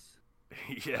 claws.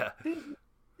 Yeah.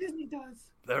 Disney does.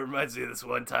 That reminds me of this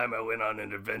one time I went on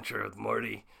an adventure with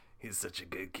Morty. He's such a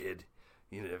good kid.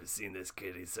 You never seen this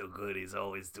kid. He's so good. He's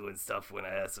always doing stuff when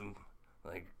I ask him.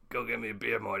 Like, go get me a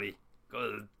beer, Morty.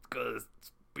 Go to the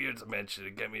beer dimension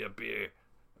and get me a beer.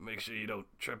 Make sure you don't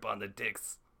trip on the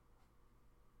dicks.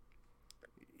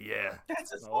 Yeah.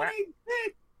 That's a funny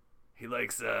thing. He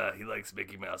likes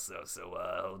Mickey Mouse though, so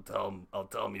I'll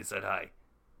tell him you said hi.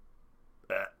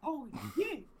 Oh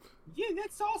yeah,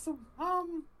 that's awesome.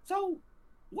 So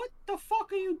what the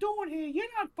fuck are you doing here? You're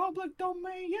not public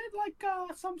domain. You're like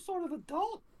some sort of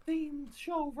adult themed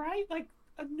show, right? Like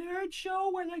a nerd show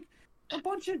where like a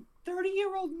bunch of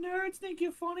 30-year-old nerds think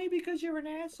you're funny because you're an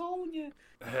asshole and you're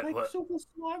like super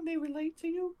smart and they relate to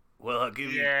you. Well, I'll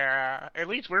give you. Yeah, at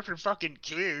least we're for fucking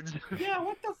kids. Yeah,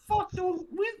 what the fuck, dude?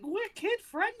 We're kid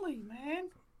friendly, man.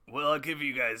 Well, I'll give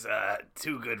you guys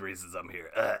two good reasons I'm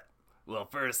here. Well,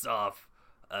 first off,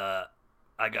 I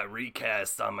got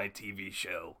recast on my TV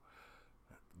show.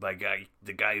 The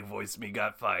guy who voiced me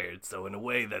got fired, so in a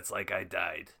way that's like I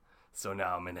died. So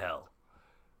now I'm in hell.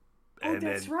 Oh,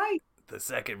 that's right. The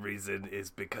second reason is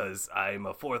because I'm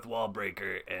a fourth wall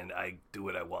breaker and I do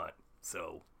what I want.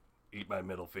 So, eat my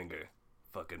middle finger,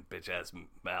 fucking bitch ass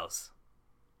mouse.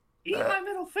 Eat my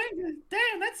middle finger.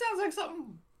 Damn, that sounds like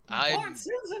something Bart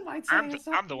Simpson might say.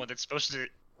 I'm the one that's supposed to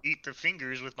eat the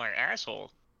fingers with my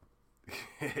asshole.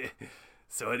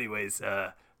 So, anyways,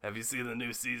 have you seen the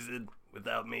new season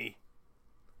without me?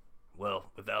 Well,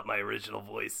 without my original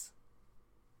voice.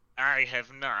 I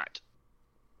have not.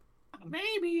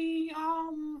 Maybe.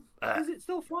 Is it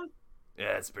still fun?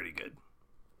 Yeah, it's pretty good.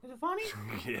 Is it funny?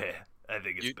 Yeah, I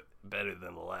think it's better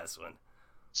than the last one.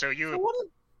 So you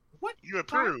what you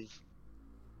approve?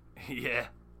 Yeah,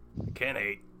 can't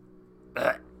hate.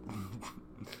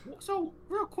 So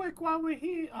real quick, while we're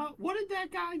here, what did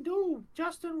that guy do,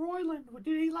 Justin Roiland?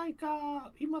 Did he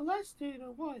he molested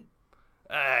or what?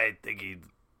 I think he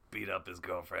beat up his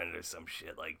girlfriend or some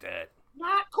shit like that.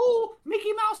 Not cool.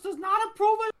 Mickey Mouse does not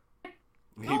approve of that.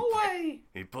 No way.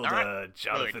 He pulled a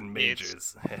Jonathan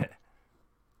Majors.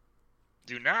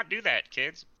 Do not do that,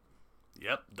 kids.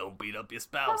 Yep, don't beat up your All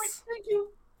spouse. right, thank you.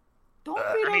 Don't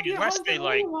beat up your unless husband.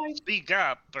 they speak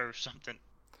up or something.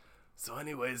 So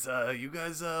anyways, you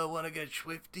guys want to get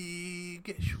swifty?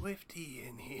 Get swifty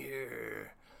in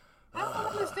here. I don't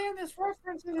understand this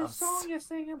reference to this song you're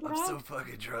singing, but I'm so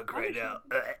fucking drunk right now.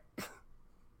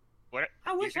 What?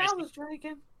 I wish I was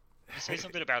drinking. You say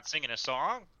something about singing a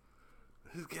song?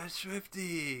 Let's get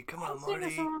swifty. Come on, I'll Morty.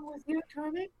 sing a song with you,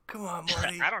 Kermit. Come on,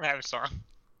 Morty. I don't have a song.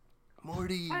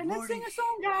 Morty. All right, let's Morty. sing a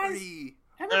song, guys. Morty.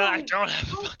 I don't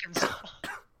have a fucking song.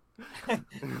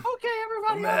 Okay,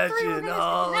 everybody. Imagine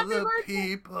all happy the birthday.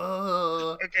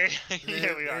 people. Okay,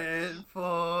 here we are. living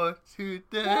for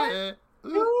today.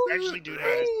 Actually, do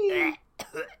that.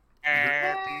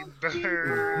 Happy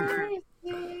birthday.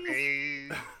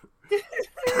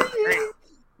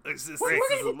 This We're is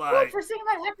gonna a get lie. killed for singing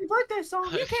that happy birthday song.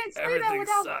 You can't say that Everything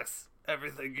without. sucks.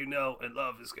 Everything you know and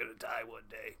love is gonna die one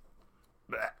day.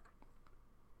 Blah.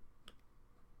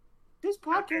 This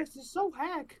podcast is so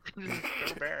hack.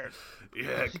 So bad.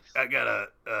 Yeah, I got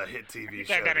a hit TV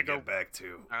show gotta to go, get back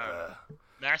to.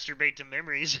 Masturbate to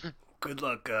memories. Good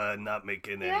luck not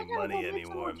making Yeah, I any gotta money go make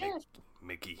some anymore, more cash.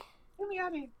 Mickey. Get me out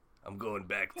of here. I'm going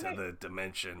back to Okay. the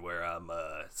dimension where I'm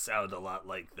sound a lot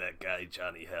like that guy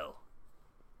Johnny Hell.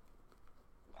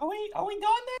 Are we done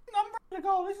then? I'm ready to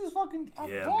go. This is fucking.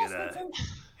 Yeah, I'm gonna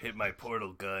hit my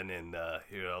portal gun and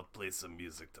here I'll play some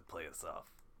music to play us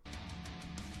off.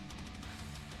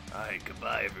 Alright,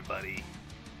 goodbye everybody.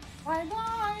 Bye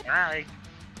bye. Bye.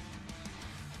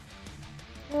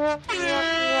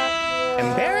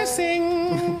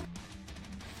 Embarrassing.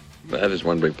 That is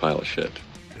one big pile of shit.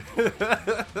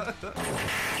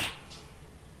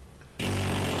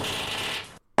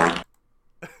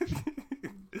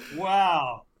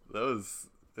 Wow. That was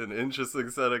an interesting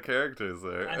set of characters I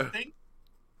there. think.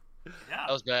 Yeah. That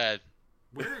was bad.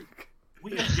 We're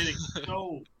We are getting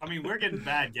so. I mean, we're getting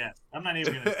bad guests. I'm not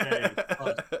even gonna say.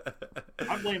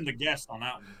 I blame the guests on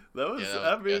that one. That was.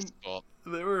 Yeah, I mean,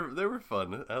 they were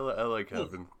fun. I like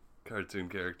having cartoon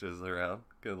characters around.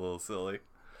 Get a little silly.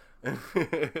 I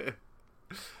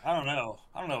don't know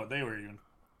what they were even.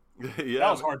 Yeah,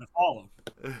 that was hard to follow.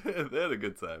 They had a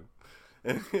good time.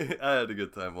 I had a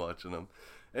good time watching them.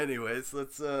 Anyways,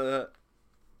 let's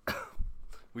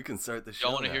we can start the show.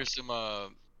 Y'all want to hear some?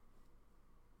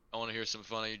 I want to hear some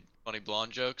funny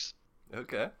blonde jokes.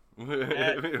 Okay.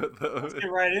 Let's get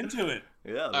right into it.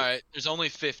 Yeah. All right. There's only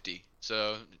 50,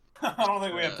 so I don't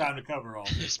think we have time to cover all.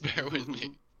 Just bear with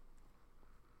me.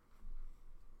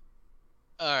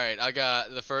 All right. I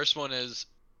got the first one is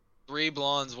 3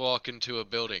 blondes walk into a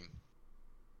building.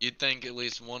 You'd think at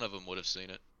least one of them would have seen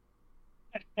it.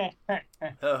 Now,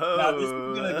 this is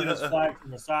gonna get us flagged for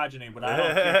misogyny, but I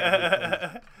don't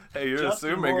care. Hey, you're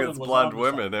assuming it's blonde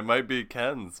women. It might be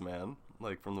Ken's, man,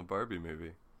 like from the Barbie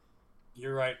movie.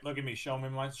 You're right. Look at me, showing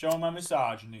my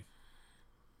misogyny.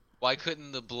 Why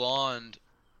couldn't the blonde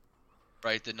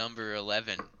write the number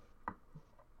 11?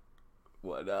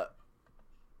 Why not?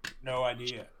 No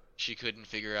idea. She couldn't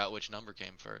figure out which number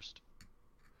came first.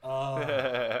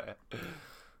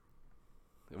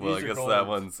 Well, I guess that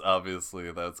one's obviously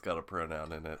that's got a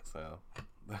pronoun in it, so.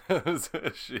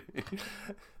 She.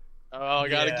 Oh, I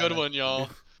got a good one, y'all.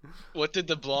 What did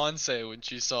the blonde say when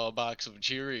she saw a box of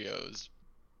Cheerios?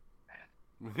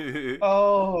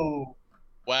 Oh.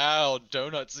 Wow,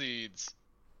 donut seeds.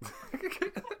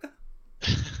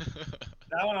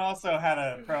 That one also had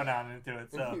a pronoun into it,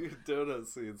 so. Donut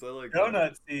seeds, I like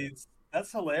donut seeds.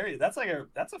 That's hilarious. That's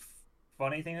a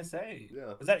funny thing to say.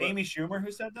 Yeah. Was that Amy Schumer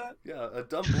who said that? Yeah, a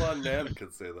dumb blonde man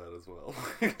could say that as well.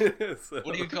 So.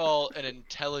 What do you call an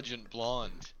intelligent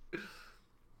blonde?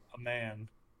 A man.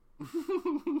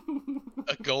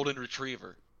 A golden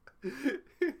retriever.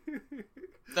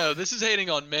 No, this is hating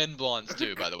on men blondes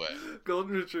too, by the way.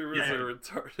 Golden retrievers are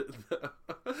retarded, though.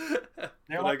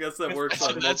 But like, I guess that works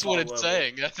on that's what it's level.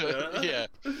 saying. That's what, yeah.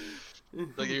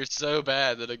 Like you're so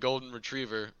bad that a golden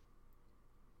retriever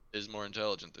is more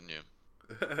intelligent than you.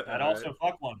 I'd also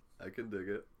fuck one. I can dig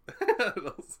it.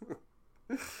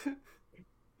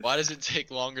 Why does it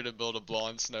take longer to build a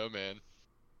blonde snowman?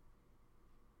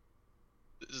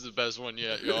 This is the best one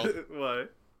yet, y'all. Why?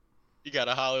 You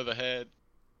gotta holler the head.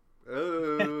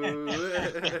 Oh.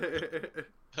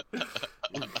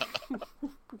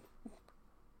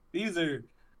 These are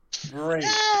great.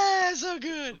 Yeah, so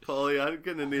good. Paulie, I'm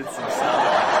gonna need some sound.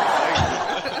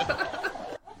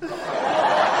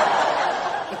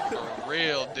 For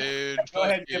real, dude. Go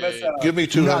ahead, give us Give me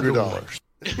 $200.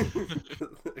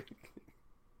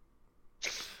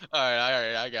 All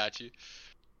right, I got you.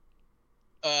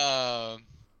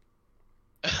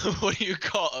 What do you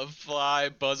call a fly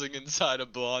buzzing inside a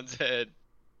blonde's head?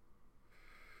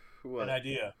 What? An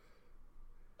idea.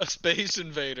 A space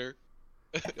invader.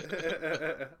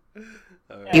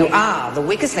 Right. You are the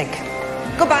weakest link.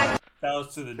 Goodbye. That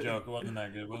was to the joke. It wasn't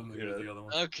that good. It wasn't as good as the other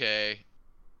one. Okay.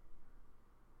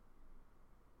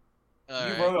 You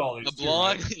wrote all these. A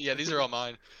blonde. Right? Yeah, these are all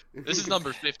mine. This is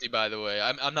number 50, by the way.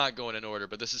 I'm not going in order,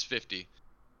 but this is 50.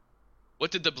 What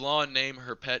did the blonde name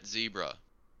her pet zebra?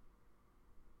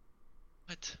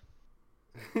 What?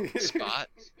 Spot?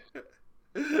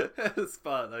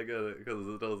 Spot, I get it, because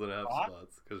it doesn't have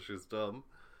spots, because she's dumb.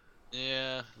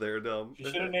 Yeah. They're dumb. She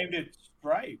should have named it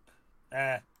Stripe.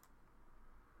 A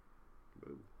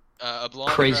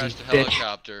blonde Crazy crashed a bitch.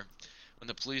 helicopter. When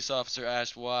the police officer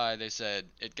asked why, they said,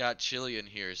 "It got chilly in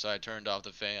here, so I turned off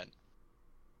the fan."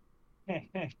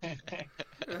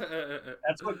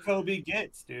 That's what Kobe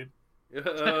gets, dude.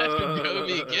 That's what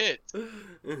Kobe gets.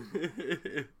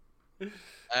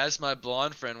 I asked my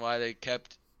blonde friend why they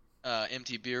kept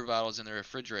empty beer bottles in the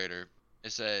refrigerator. They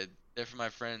said, "They're for my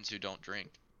friends who don't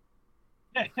drink."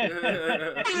 That's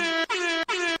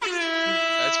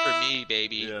for me,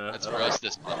 baby. Yeah. That's for us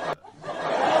this month.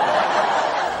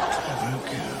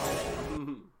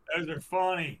 Those are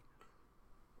funny.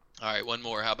 All right, one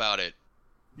more. How about it?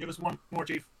 Give us one more,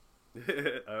 Chief.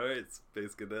 Alright,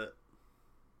 Space Cadet.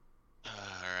 All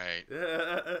right.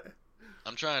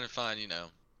 I'm trying to find,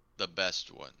 the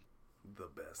best one. The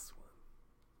best one.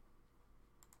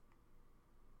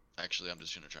 Actually, I'm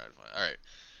just going to try to find. All right.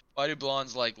 Why do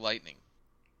blondes like lightning?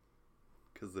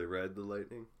 Because they ride the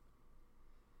lightning?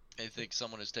 They think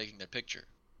someone is taking their picture.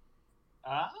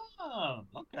 Oh,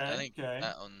 okay. I think okay.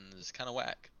 that one is kind of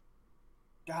whack.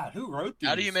 God, who wrote these?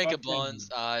 How do you make a fucking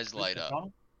blonde's eyes light up?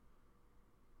 McDonald?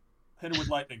 Hit it with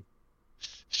lightning.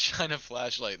 Shine a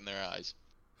flashlight in their eyes.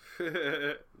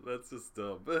 That's just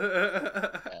dumb. You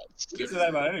can say that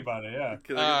about anybody, yeah.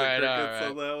 Can I get the crickets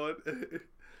on that one?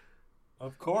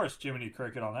 Of course, Jiminy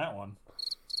Cricket on that one.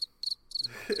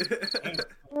 You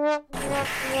really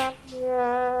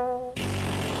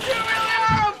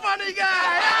are a funny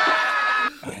guy!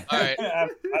 All right.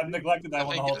 I've neglected that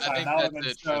one the whole time. I think That that's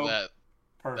it so for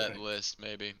perfect. that list,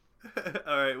 maybe.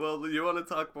 All right. Well, you want to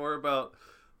talk more about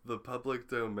the public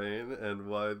domain and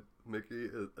why Mickey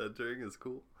entering is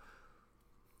cool?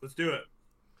 Let's do it.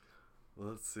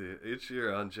 Let's see. Each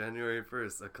year on January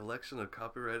 1st, a collection of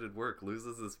copyrighted work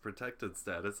loses its protected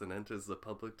status and enters the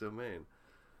public domain.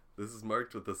 This is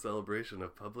marked with the celebration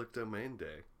of Public Domain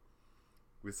Day.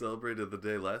 We celebrated the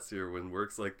day last year when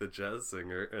works like The Jazz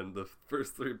Singer and the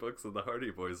first 3 books of the Hardy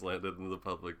Boys landed in the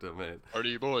public domain.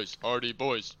 Hardy Boys, Hardy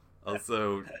Boys.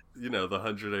 Also, the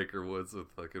 100 Acre Woods with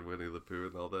fucking Winnie the Pooh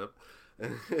and all that.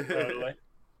 Totally.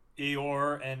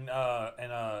 Eeyore and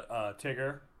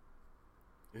Tigger.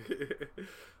 It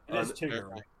is Tigger,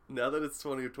 right? Now that it's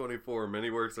 2024, many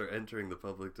works are entering the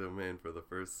public domain for the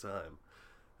first time.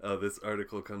 This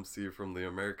article comes to you from the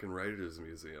American Writers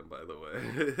Museum, by the way.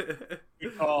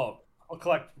 Good call. We'll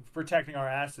collect protecting our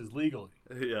asses legally.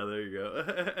 Yeah, there you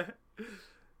go.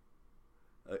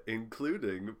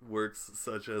 Including works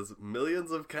such as Millions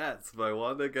of Cats by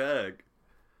Wanda Gag.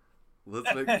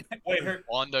 Let's make... Wait,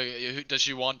 Wanda, does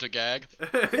she want to gag?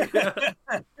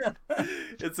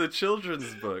 It's a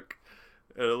children's book.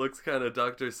 And it looks kind of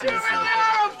Dr. Seuss. You really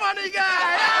are a funny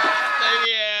guy!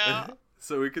 Yeah.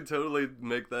 So we could totally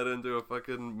make that into a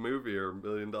fucking movie or $1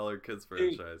 Million Kids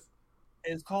franchise.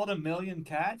 It's called A Million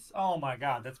Cats? Oh my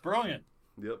god, that's brilliant.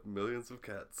 Yep, Millions of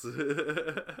Cats.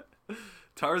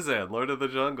 Tarzan, Lord of the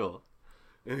Jungle.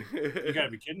 You gotta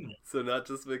be kidding me. So not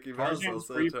just Mickey Mouse,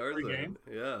 also Tarzan.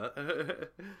 Yeah.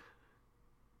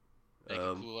 Make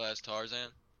a cool ass Tarzan.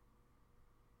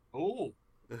 Oh.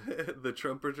 The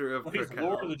Trumpeter of He's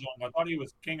Lord of the Jungle. I thought he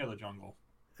was King of the Jungle.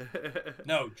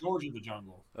 No, George of the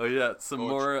Jungle. Oh yeah, some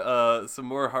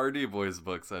more Hardy Boys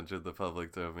books entered the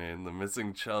public domain. The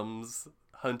Missing Chums,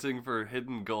 Hunting for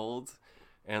Hidden Gold,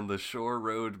 and The Shore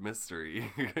Road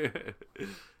Mystery.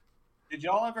 Did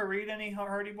y'all ever read any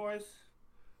Hardy Boys?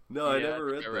 No, I never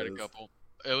read. I read a couple.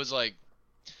 It was like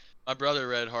my brother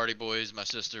read Hardy Boys, my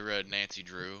sister read Nancy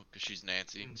Drew because she's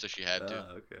Nancy, so she had to.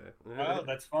 Okay. Oh,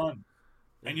 that's fun.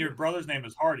 And your brother's name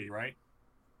is Hardy, right?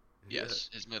 Yes,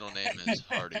 his middle name is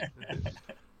Hardy.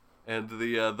 And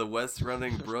the West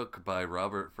Running Brook by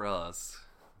Robert Frost.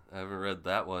 I haven't read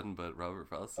that one, but Robert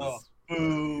Frost is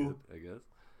good, I guess.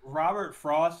 Robert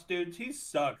Frost, dude, he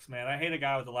sucks, man. I hate a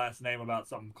guy with the last name about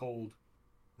something cold.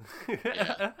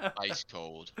 Yeah, ice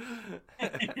cold.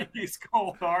 He's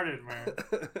cold-hearted, man.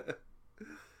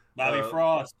 Bobby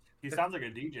Frost. He sounds like a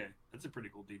DJ. That's a pretty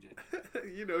cool DJ.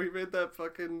 He made that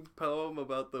fucking poem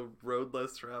about the road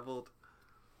less traveled.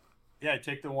 Yeah,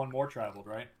 take the one more traveled,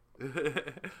 right?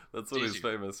 That's what he's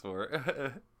famous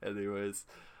for. Anyways,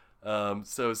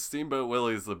 so Steamboat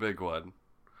Willie's the big one.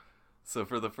 So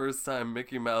for the first time,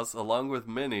 Mickey Mouse, along with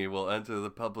Minnie, will enter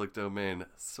the public domain.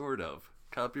 Sort of.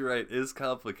 Copyright is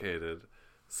complicated,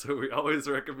 so we always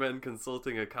recommend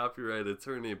consulting a copyright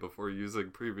attorney before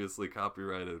using previously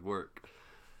copyrighted work.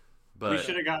 But we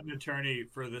should have gotten an attorney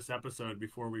for this episode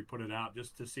before we put it out,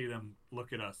 just to see them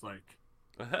look at us like...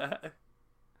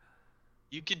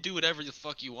 You can do whatever the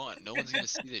fuck you want. No one's gonna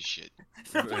see this shit.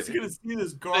 No one's gonna see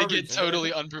this garbage. They get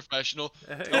totally unprofessional.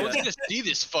 No one's gonna see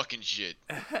this fucking shit.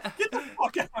 Get the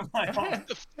fuck out of my home. Get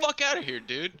the fuck out of here,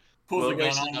 dude. Well,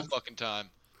 wasting my fucking time.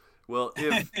 Well,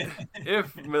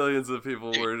 if millions of people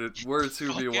were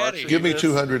to be watching, give me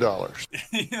 $200.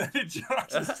 He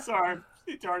charges $200.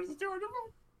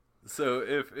 So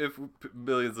if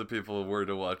millions of people were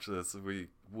to watch this, we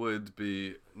would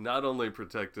be not only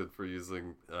protected for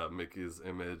using Mickey's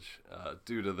image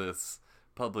due to this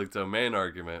public domain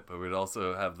argument, but we'd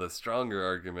also have the stronger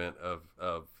argument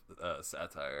of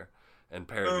satire and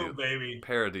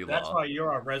parody law. That's why you're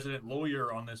our resident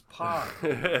lawyer on this pod.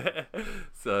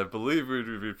 So I believe we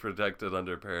would be protected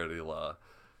under parody law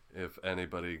if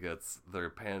anybody gets their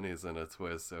panties in a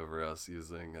twist over us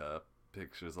using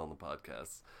pictures on the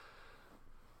podcast.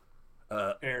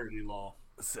 Parody law.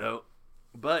 So,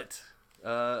 but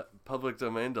public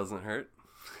domain doesn't hurt.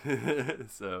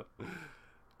 So,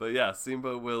 but yeah,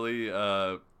 Steamboat Willie,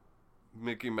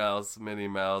 Mickey Mouse, Minnie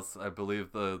Mouse. I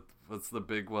believe what's the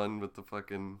big one with the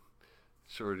fucking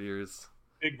short ears?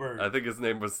 Big Bird. I think his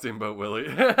name was Steamboat Willie.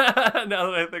 Now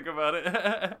that I think about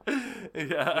it.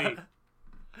 Yeah.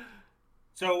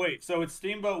 So it's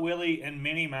Steamboat Willie and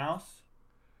Minnie Mouse?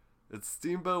 It's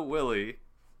Steamboat Willie,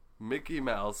 Mickey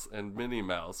Mouse and Minnie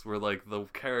Mouse were like the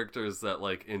characters that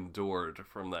like endured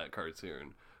from that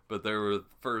cartoon, but they were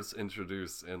first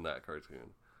introduced in that cartoon.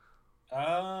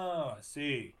 Oh, I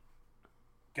see.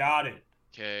 Got it.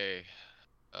 Okay.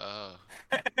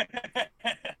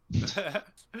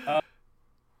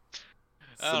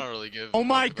 I don't really give. Oh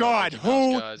my God! Mickey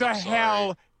Mouse Who guys, the I'm sorry.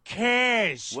 hell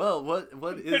cares? Well,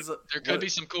 what is There could be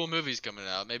some cool movies coming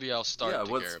out. Maybe I'll start to care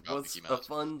about what's Mickey a Mouse.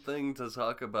 fun thing to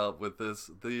talk about with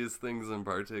these things in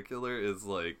particular is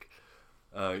like,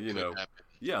 you know, happen.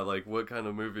 yeah, like what kind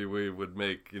of movie we would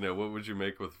make. You know, what would you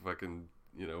make with fucking,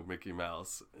 you know, Mickey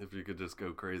Mouse if you could just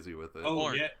go crazy with it? Oh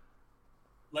Porn. yeah.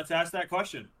 Let's ask that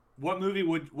question. What movie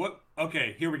would what?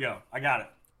 Okay, here we go. I got it.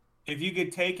 If you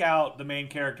could take out the main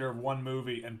character of one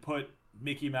movie and put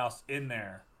Mickey Mouse in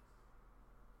there,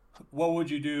 what would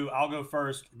you do? I'll go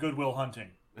first. Good Will Hunting.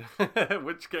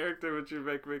 Which character would you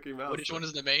make Mickey Mouse? Which one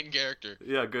is the main character?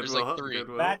 Yeah, There's Goodwill. like 3.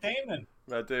 Goodwill. Matt Damon.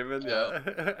 Matt Damon. Oh.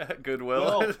 Yeah.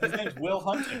 Goodwill. Will. His name's Will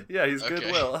Hunting. Yeah, he's Okay,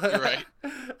 Goodwill. you're right.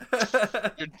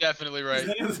 You're definitely right.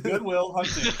 His name is Good Will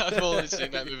Hunting. I've only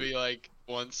seen that movie like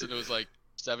once, and it was like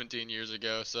 17 years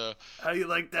ago. So How you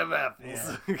like them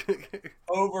apples?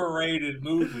 Overrated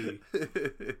movie.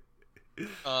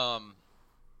 I'm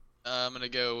gonna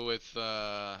go with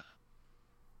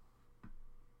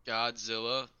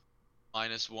Godzilla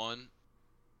 -1,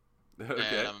 and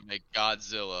Okay. I'm gonna make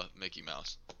Godzilla Mickey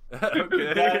Mouse.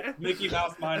 Okay. That Mickey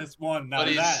Mouse -1. Now But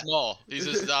he's that. small. He's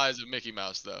the size of Mickey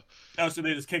Mouse, though. Oh, so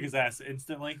they just kick his ass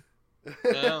instantly?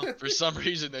 No, for some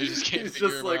reason they just can't He's figure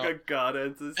just him like out. a god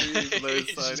entity. He's very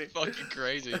He's tiny. just fucking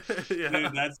crazy. Yeah.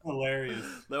 Dude, that's hilarious.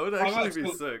 That would How actually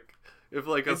about- be sick. If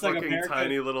like a It's like fucking America-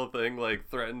 tiny little thing like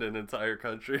threatened an entire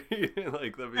country,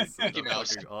 like that'd be so Mickey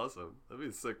Mouse. fucking awesome. That'd be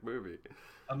a sick movie.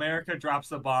 America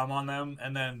drops a bomb on them,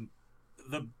 and then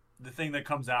the thing that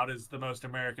comes out is the most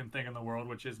American thing in the world,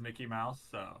 which is Mickey Mouse.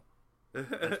 So that's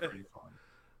pretty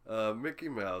fun. Mickey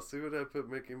Mouse. Who would I put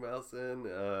Mickey Mouse in?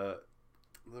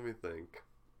 Let me think.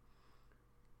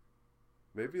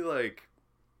 Maybe like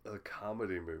a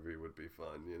comedy movie would be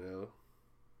fun, you know?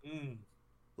 Mm.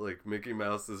 Like Mickey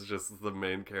Mouse is just the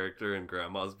main character in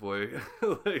Grandma's Boy.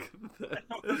 Like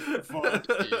that. Fun.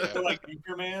 Yeah. So, like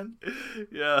Anchorman.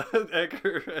 Yeah,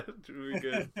 Anchorman would be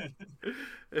good.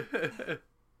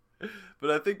 But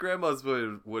I think Grandma's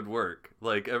Boy would work.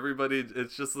 Like everybody,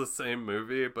 it's just the same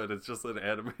movie, but it's just an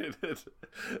animated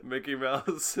Mickey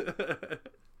Mouse.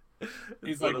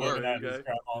 He's Instead like of working a at his guy.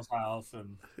 grandma's house,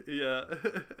 and Yeah.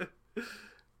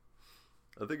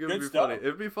 I think it would Good be stuff. funny.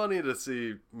 It'd be funny to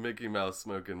see Mickey Mouse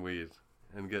smoking weed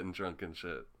and getting drunk and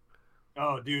shit.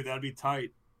 oh, dude, that'd be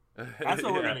tight. That's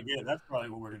what we're Yeah. gonna get. That's probably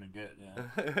what we're gonna get.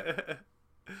 Yeah.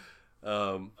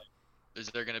 Is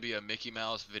there gonna be a Mickey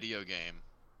Mouse video game?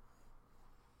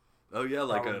 Oh yeah,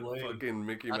 like Probably. a fucking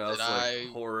Mickey Not Mouse that like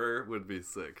I- horror would be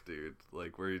sick, dude.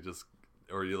 Like where you just,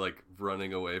 or you like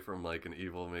running away from like an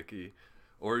evil Mickey,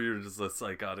 or you're just a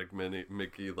psychotic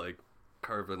Mickey like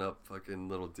carving up fucking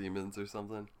little demons or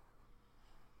something.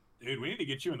 Dude, we need to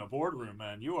get you in the boardroom,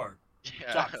 man. You are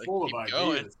Yeah, chock like, full of keep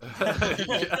going. ideas.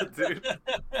 Yeah, dude.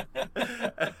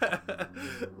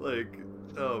 Like,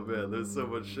 oh man, there's so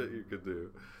much shit you could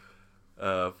do.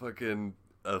 Fucking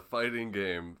a fighting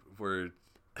game where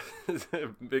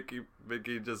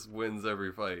Mickey just wins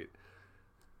every fight.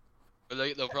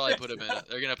 But they'll probably put him in.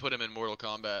 They're gonna put him in Mortal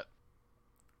Kombat.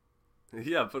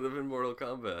 Yeah, put him in Mortal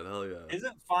Kombat. Hell yeah.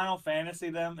 Isn't Final Fantasy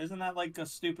them? Isn't that like a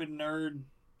stupid nerd?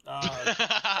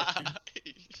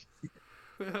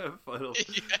 Final.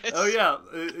 Yes. Oh yeah,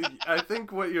 I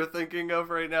think what you're thinking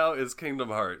of right now is Kingdom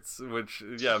Hearts, which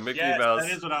yeah, Mickey yes, Mouse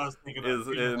that is what I was thinking is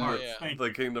of. in Hearts. Yeah. Thank the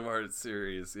Kingdom Hearts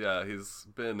series. Yeah, he's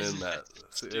been in that.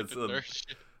 Stupid nerd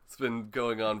shit. It's been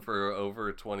going on for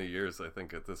over 20 years, I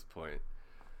think, at this point.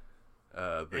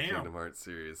 The Damn. Kingdom Hearts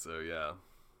series. So yeah.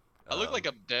 I look like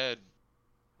I'm dead.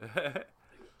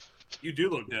 You do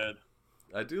look dead.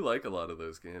 I do like a lot of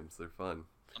those games. They're fun.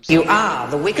 I'm so, You are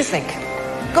the weakest link.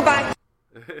 Goodbye.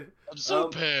 I'm so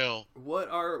pale. What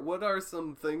are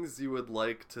some things you would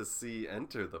like to see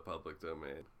enter the public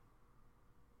domain?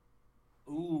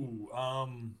 Ooh,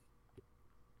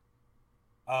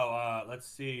 let's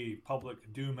see.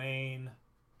 Public domain.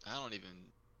 I don't even.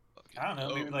 Fucking I don't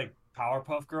know. Maybe like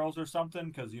Powerpuff Girls or something,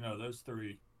 because you know those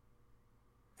three.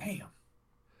 Damn.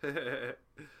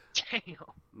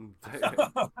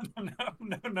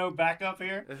 no backup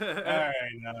here. All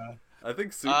right. I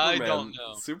think I don't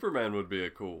know. Superman would be a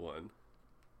cool one.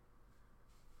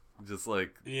 Just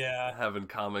like Yeah. having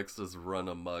comics just run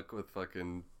amok with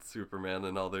fucking Superman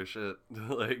and all their shit.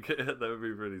 Like that would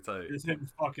be pretty tight. Just him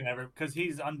fucking because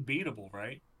he's unbeatable,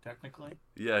 right? technically.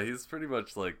 Yeah, he's pretty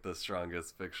much like the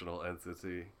strongest fictional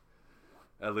entity.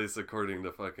 At least according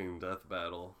to fucking Death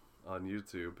Battle on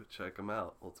YouTube. Check him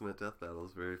out. Ultimate Death Battle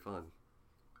is very fun.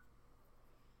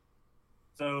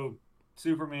 So,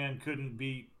 Superman couldn't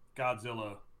beat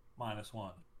Godzilla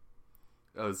 -1.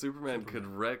 Oh, Superman could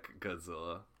wreck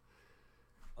Godzilla.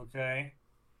 Okay.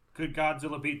 Could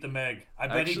Godzilla beat the Meg? I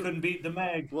bet he couldn't beat the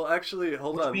Meg. Well, actually,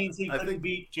 hold on. Which means he couldn't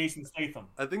beat Jason Statham.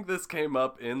 I think this came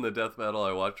up in the Death Battle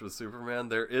I watched with Superman.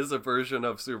 There is a version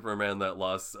of Superman that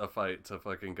lost a fight to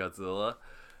fucking Godzilla.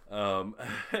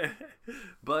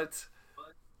 But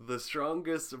the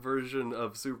strongest version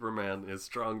of Superman is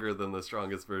stronger than the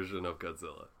strongest version of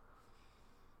Godzilla.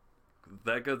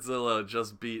 That Godzilla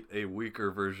just beat a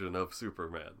weaker version of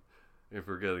Superman, if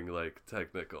we're getting, like,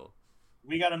 technical.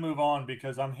 We gotta move on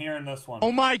because I'm hearing this one.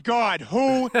 Oh my god,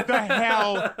 who the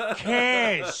hell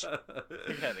cares?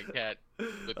 Yeah, the cat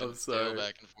whipping I'm its tail sorry.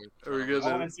 back and forth. Are we I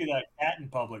gonna... want to see that cat in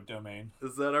public domain.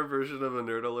 Is that our version of a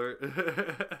nerd alert?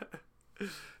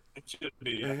 It should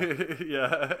be.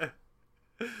 Yeah.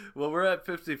 Well, we're at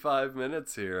 55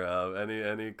 minutes here.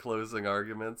 Any closing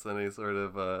arguments? Any sort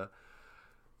of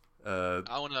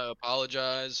I want to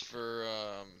apologize for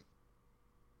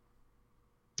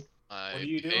my What are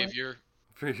you doing? behavior.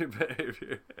 For your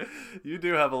behavior. You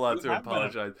do have a lot to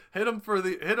apologize. Hit him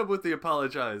with the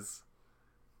apologize.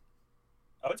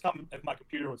 Oh, it's coming. If my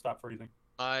computer would stop freezing.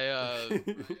 All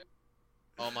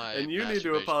my And you need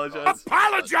to masturbation apologize.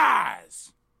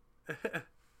 Apologize!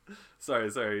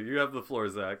 Sorry. You have the floor,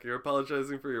 Zach. You're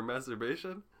apologizing for your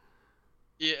masturbation?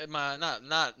 Yeah,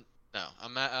 no.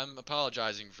 I'm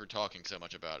apologizing for talking so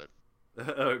much about it.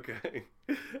 Okay.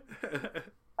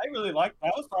 I really liked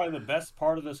that. Was probably the best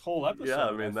part of this whole episode. Yeah,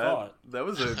 I mean thought. that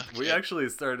was we actually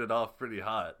started off pretty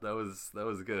hot. That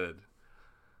was good.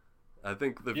 I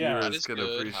think the viewers can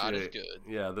appreciate.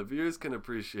 Yeah, the viewers can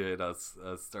appreciate us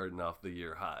starting off the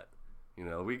year hot. You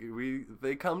know,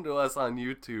 they come to us on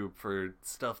YouTube for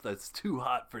stuff that's too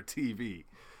hot for TV.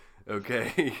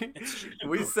 Okay,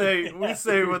 we say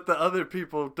what the other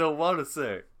people don't want to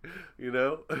say. You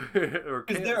know, or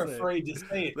because they're afraid to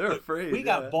say it. They're afraid. We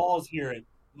got balls here at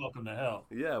Welcome to Hell.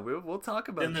 Yeah, we'll talk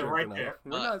about and they're right there.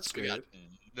 We're not scared.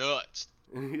 Nuts.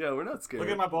 Yeah, we're not scared. Look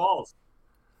at my balls.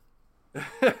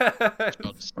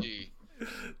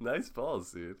 Nice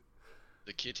balls, dude.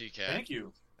 The kitty cat. Thank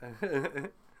you.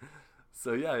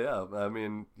 So yeah. I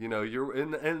mean, you know, you're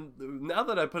and now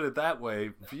that I put it that way,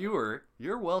 viewer,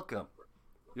 you're welcome.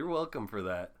 You're welcome for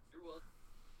that.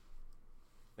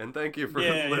 And thank you for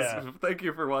Thank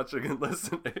you for watching and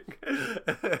listening.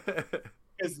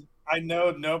 Because I know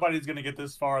nobody's gonna get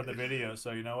this far in the video,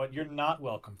 so you know what? You're not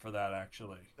welcome for that,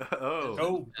 actually. Oh.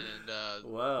 Go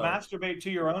wow. Masturbate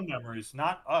to your own memories,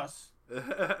 not us.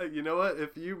 You know what?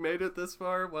 If you made it this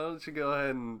far, why don't you go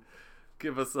ahead and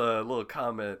give us a little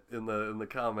comment in the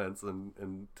comments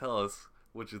and tell us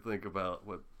what you think about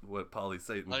what Polly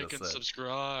Satan just said. Like and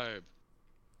subscribe.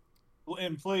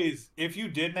 And please, if you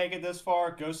did make it this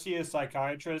far, go see a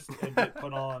psychiatrist and get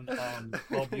put on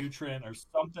Wellbutrin or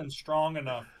something strong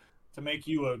enough to make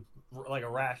you a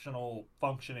rational,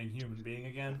 functioning human being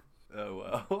again. Oh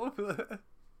wow.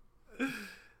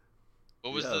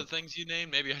 What was the things you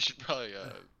named? Maybe I should probably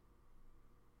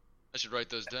I should write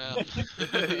those down.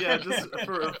 Yeah, just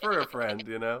for a friend,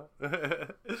 you know.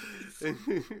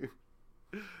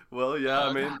 Well, yeah,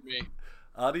 I mean,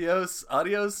 adios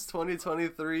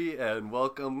 2023 and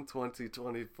welcome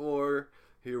 2024.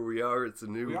 Here we are. It's a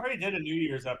new. We already did a New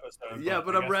Year's episode. Yeah,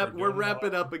 but we're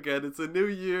wrapping up again. It's a new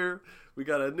year. We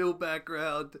got a new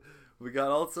background. We got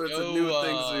all sorts of new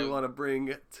things we want to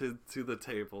bring to the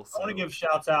table. So. I want to give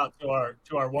shouts out to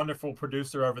our wonderful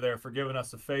producer over there for giving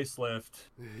us a facelift.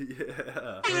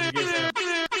 Yeah. Yes,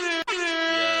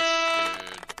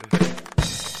 dude.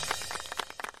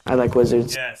 I like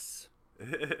wizards. Yes.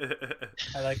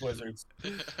 I like wizards.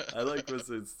 I like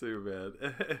wizards too, man.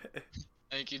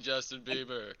 Thank you, Justin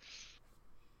Bieber.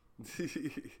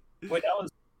 Wait,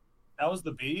 that was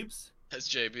the Biebs? That's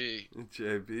JB.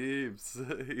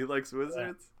 Beebs. He likes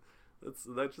wizards?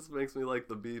 That just makes me like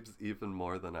the Biebs even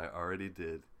more than I already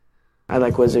did. I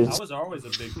like wizards. I was always a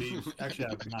big Biebs. Actually,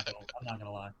 I'm not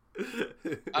gonna lie.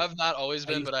 I've not always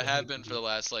been, but I have been for the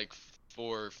last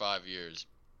 4 or 5 years.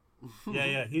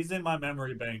 Yeah. He's in my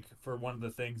memory bank for one of the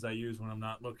things I use when I'm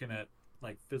not looking at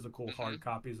physical hard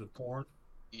copies of porn.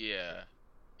 Yeah.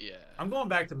 I'm going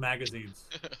back to magazines.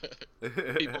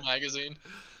 People magazine.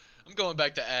 I'm going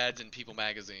back to ads in People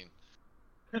magazine.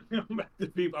 I'm going back to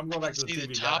the See TV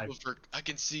the top guide. of her. I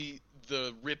can see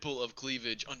the ripple of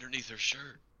cleavage underneath her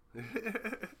shirt.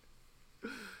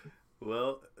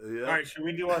 Well, yeah. All right, should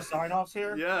we do our sign-offs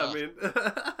here? Yeah, I mean,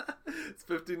 it's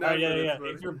 59 Oh, yeah,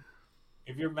 minutes. yeah.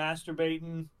 If you're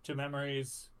masturbating to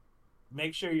memories,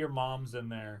 make sure your mom's in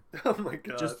there. Oh my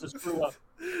god. Just to screw up.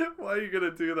 Why are you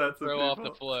gonna do that to Throw people? off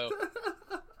the flow.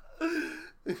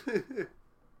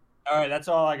 All right, that's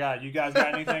all I got. You guys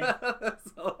got anything? That's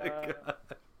all I got.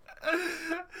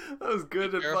 That was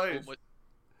good advice.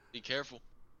 Be careful.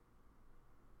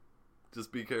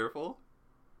 Just be careful.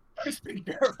 Just be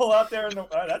careful out there in the.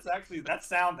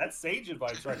 That's sage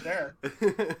advice right there.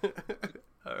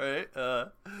 All right.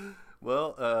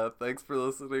 Well, thanks for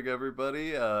listening,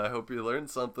 everybody. I hope you learned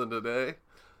something today.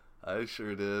 I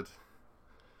sure did.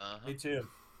 Me too.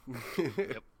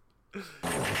 Yep.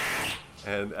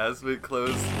 And as we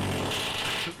close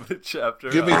the chapter,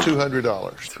 Give me $200.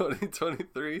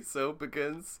 2023, so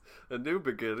begins a new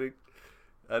beginning.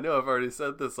 I know I've already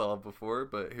said this all before,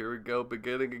 but here we go,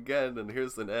 beginning again, and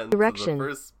here's an end to the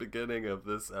first beginning of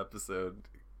this episode.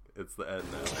 It's the end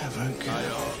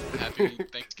now. Happy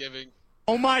Thanksgiving.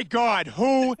 Oh my God,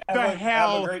 who the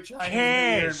hell Have a great Chinese New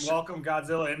Year cares? and welcome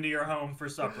Godzilla into your home for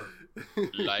supper.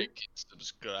 Like and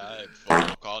subscribe for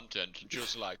more content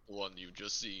just like the one you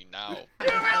just seen now. You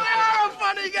really are a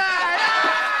funny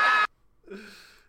guy!